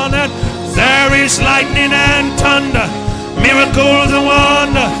heaven on earth. There is lightning and thunder, miracles and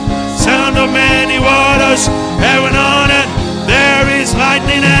wonder, sound of many waters, heaven on earth. There is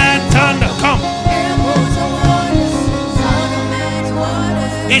lightning and thunder. Come.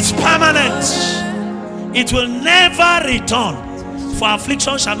 It's permanent. It will never return. For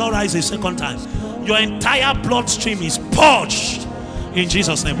affliction shall not rise a second time. Your entire bloodstream is purged. In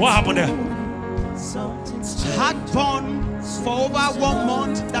Jesus' name. What happened there? Heartburn for over 1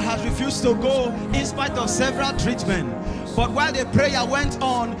 month that has refused to go in spite of several treatments. But while the prayer went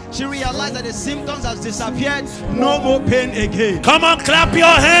on, she realized that the symptoms has disappeared. No more pain again. Come on, clap your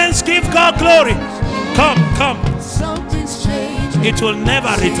hands. Give God glory. Come. It will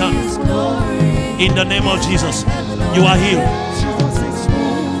never return. In the name of Jesus, you are healed.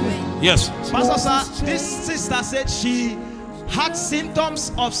 Yes. Pastor sir, this sister said she had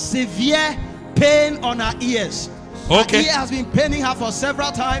symptoms of severe pain on her ears. Okay. Her ear has been paining her for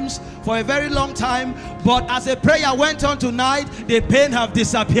several times, for a very long time. But as the prayer went on tonight, the pain have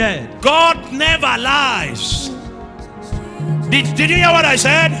disappeared. God never lies. Did you hear what I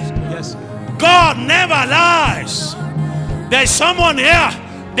said? Yes. God never lies. There's someone here.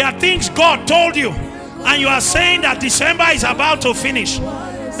 There are things God told you, and you are saying that December is about to finish,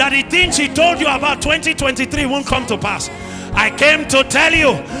 that the things He told you about 2023 won't come to pass. I came to tell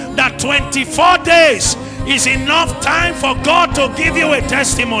you that 24 days is enough time for God to give you a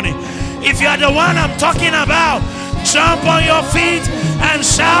testimony. If you are the one I'm talking about, jump on your feet and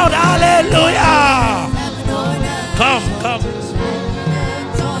shout hallelujah. Come.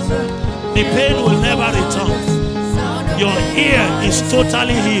 The pain will never return. Your ear is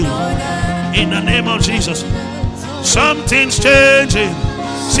totally healed. In the name of Jesus. Something's changing.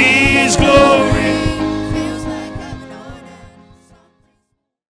 See His glory.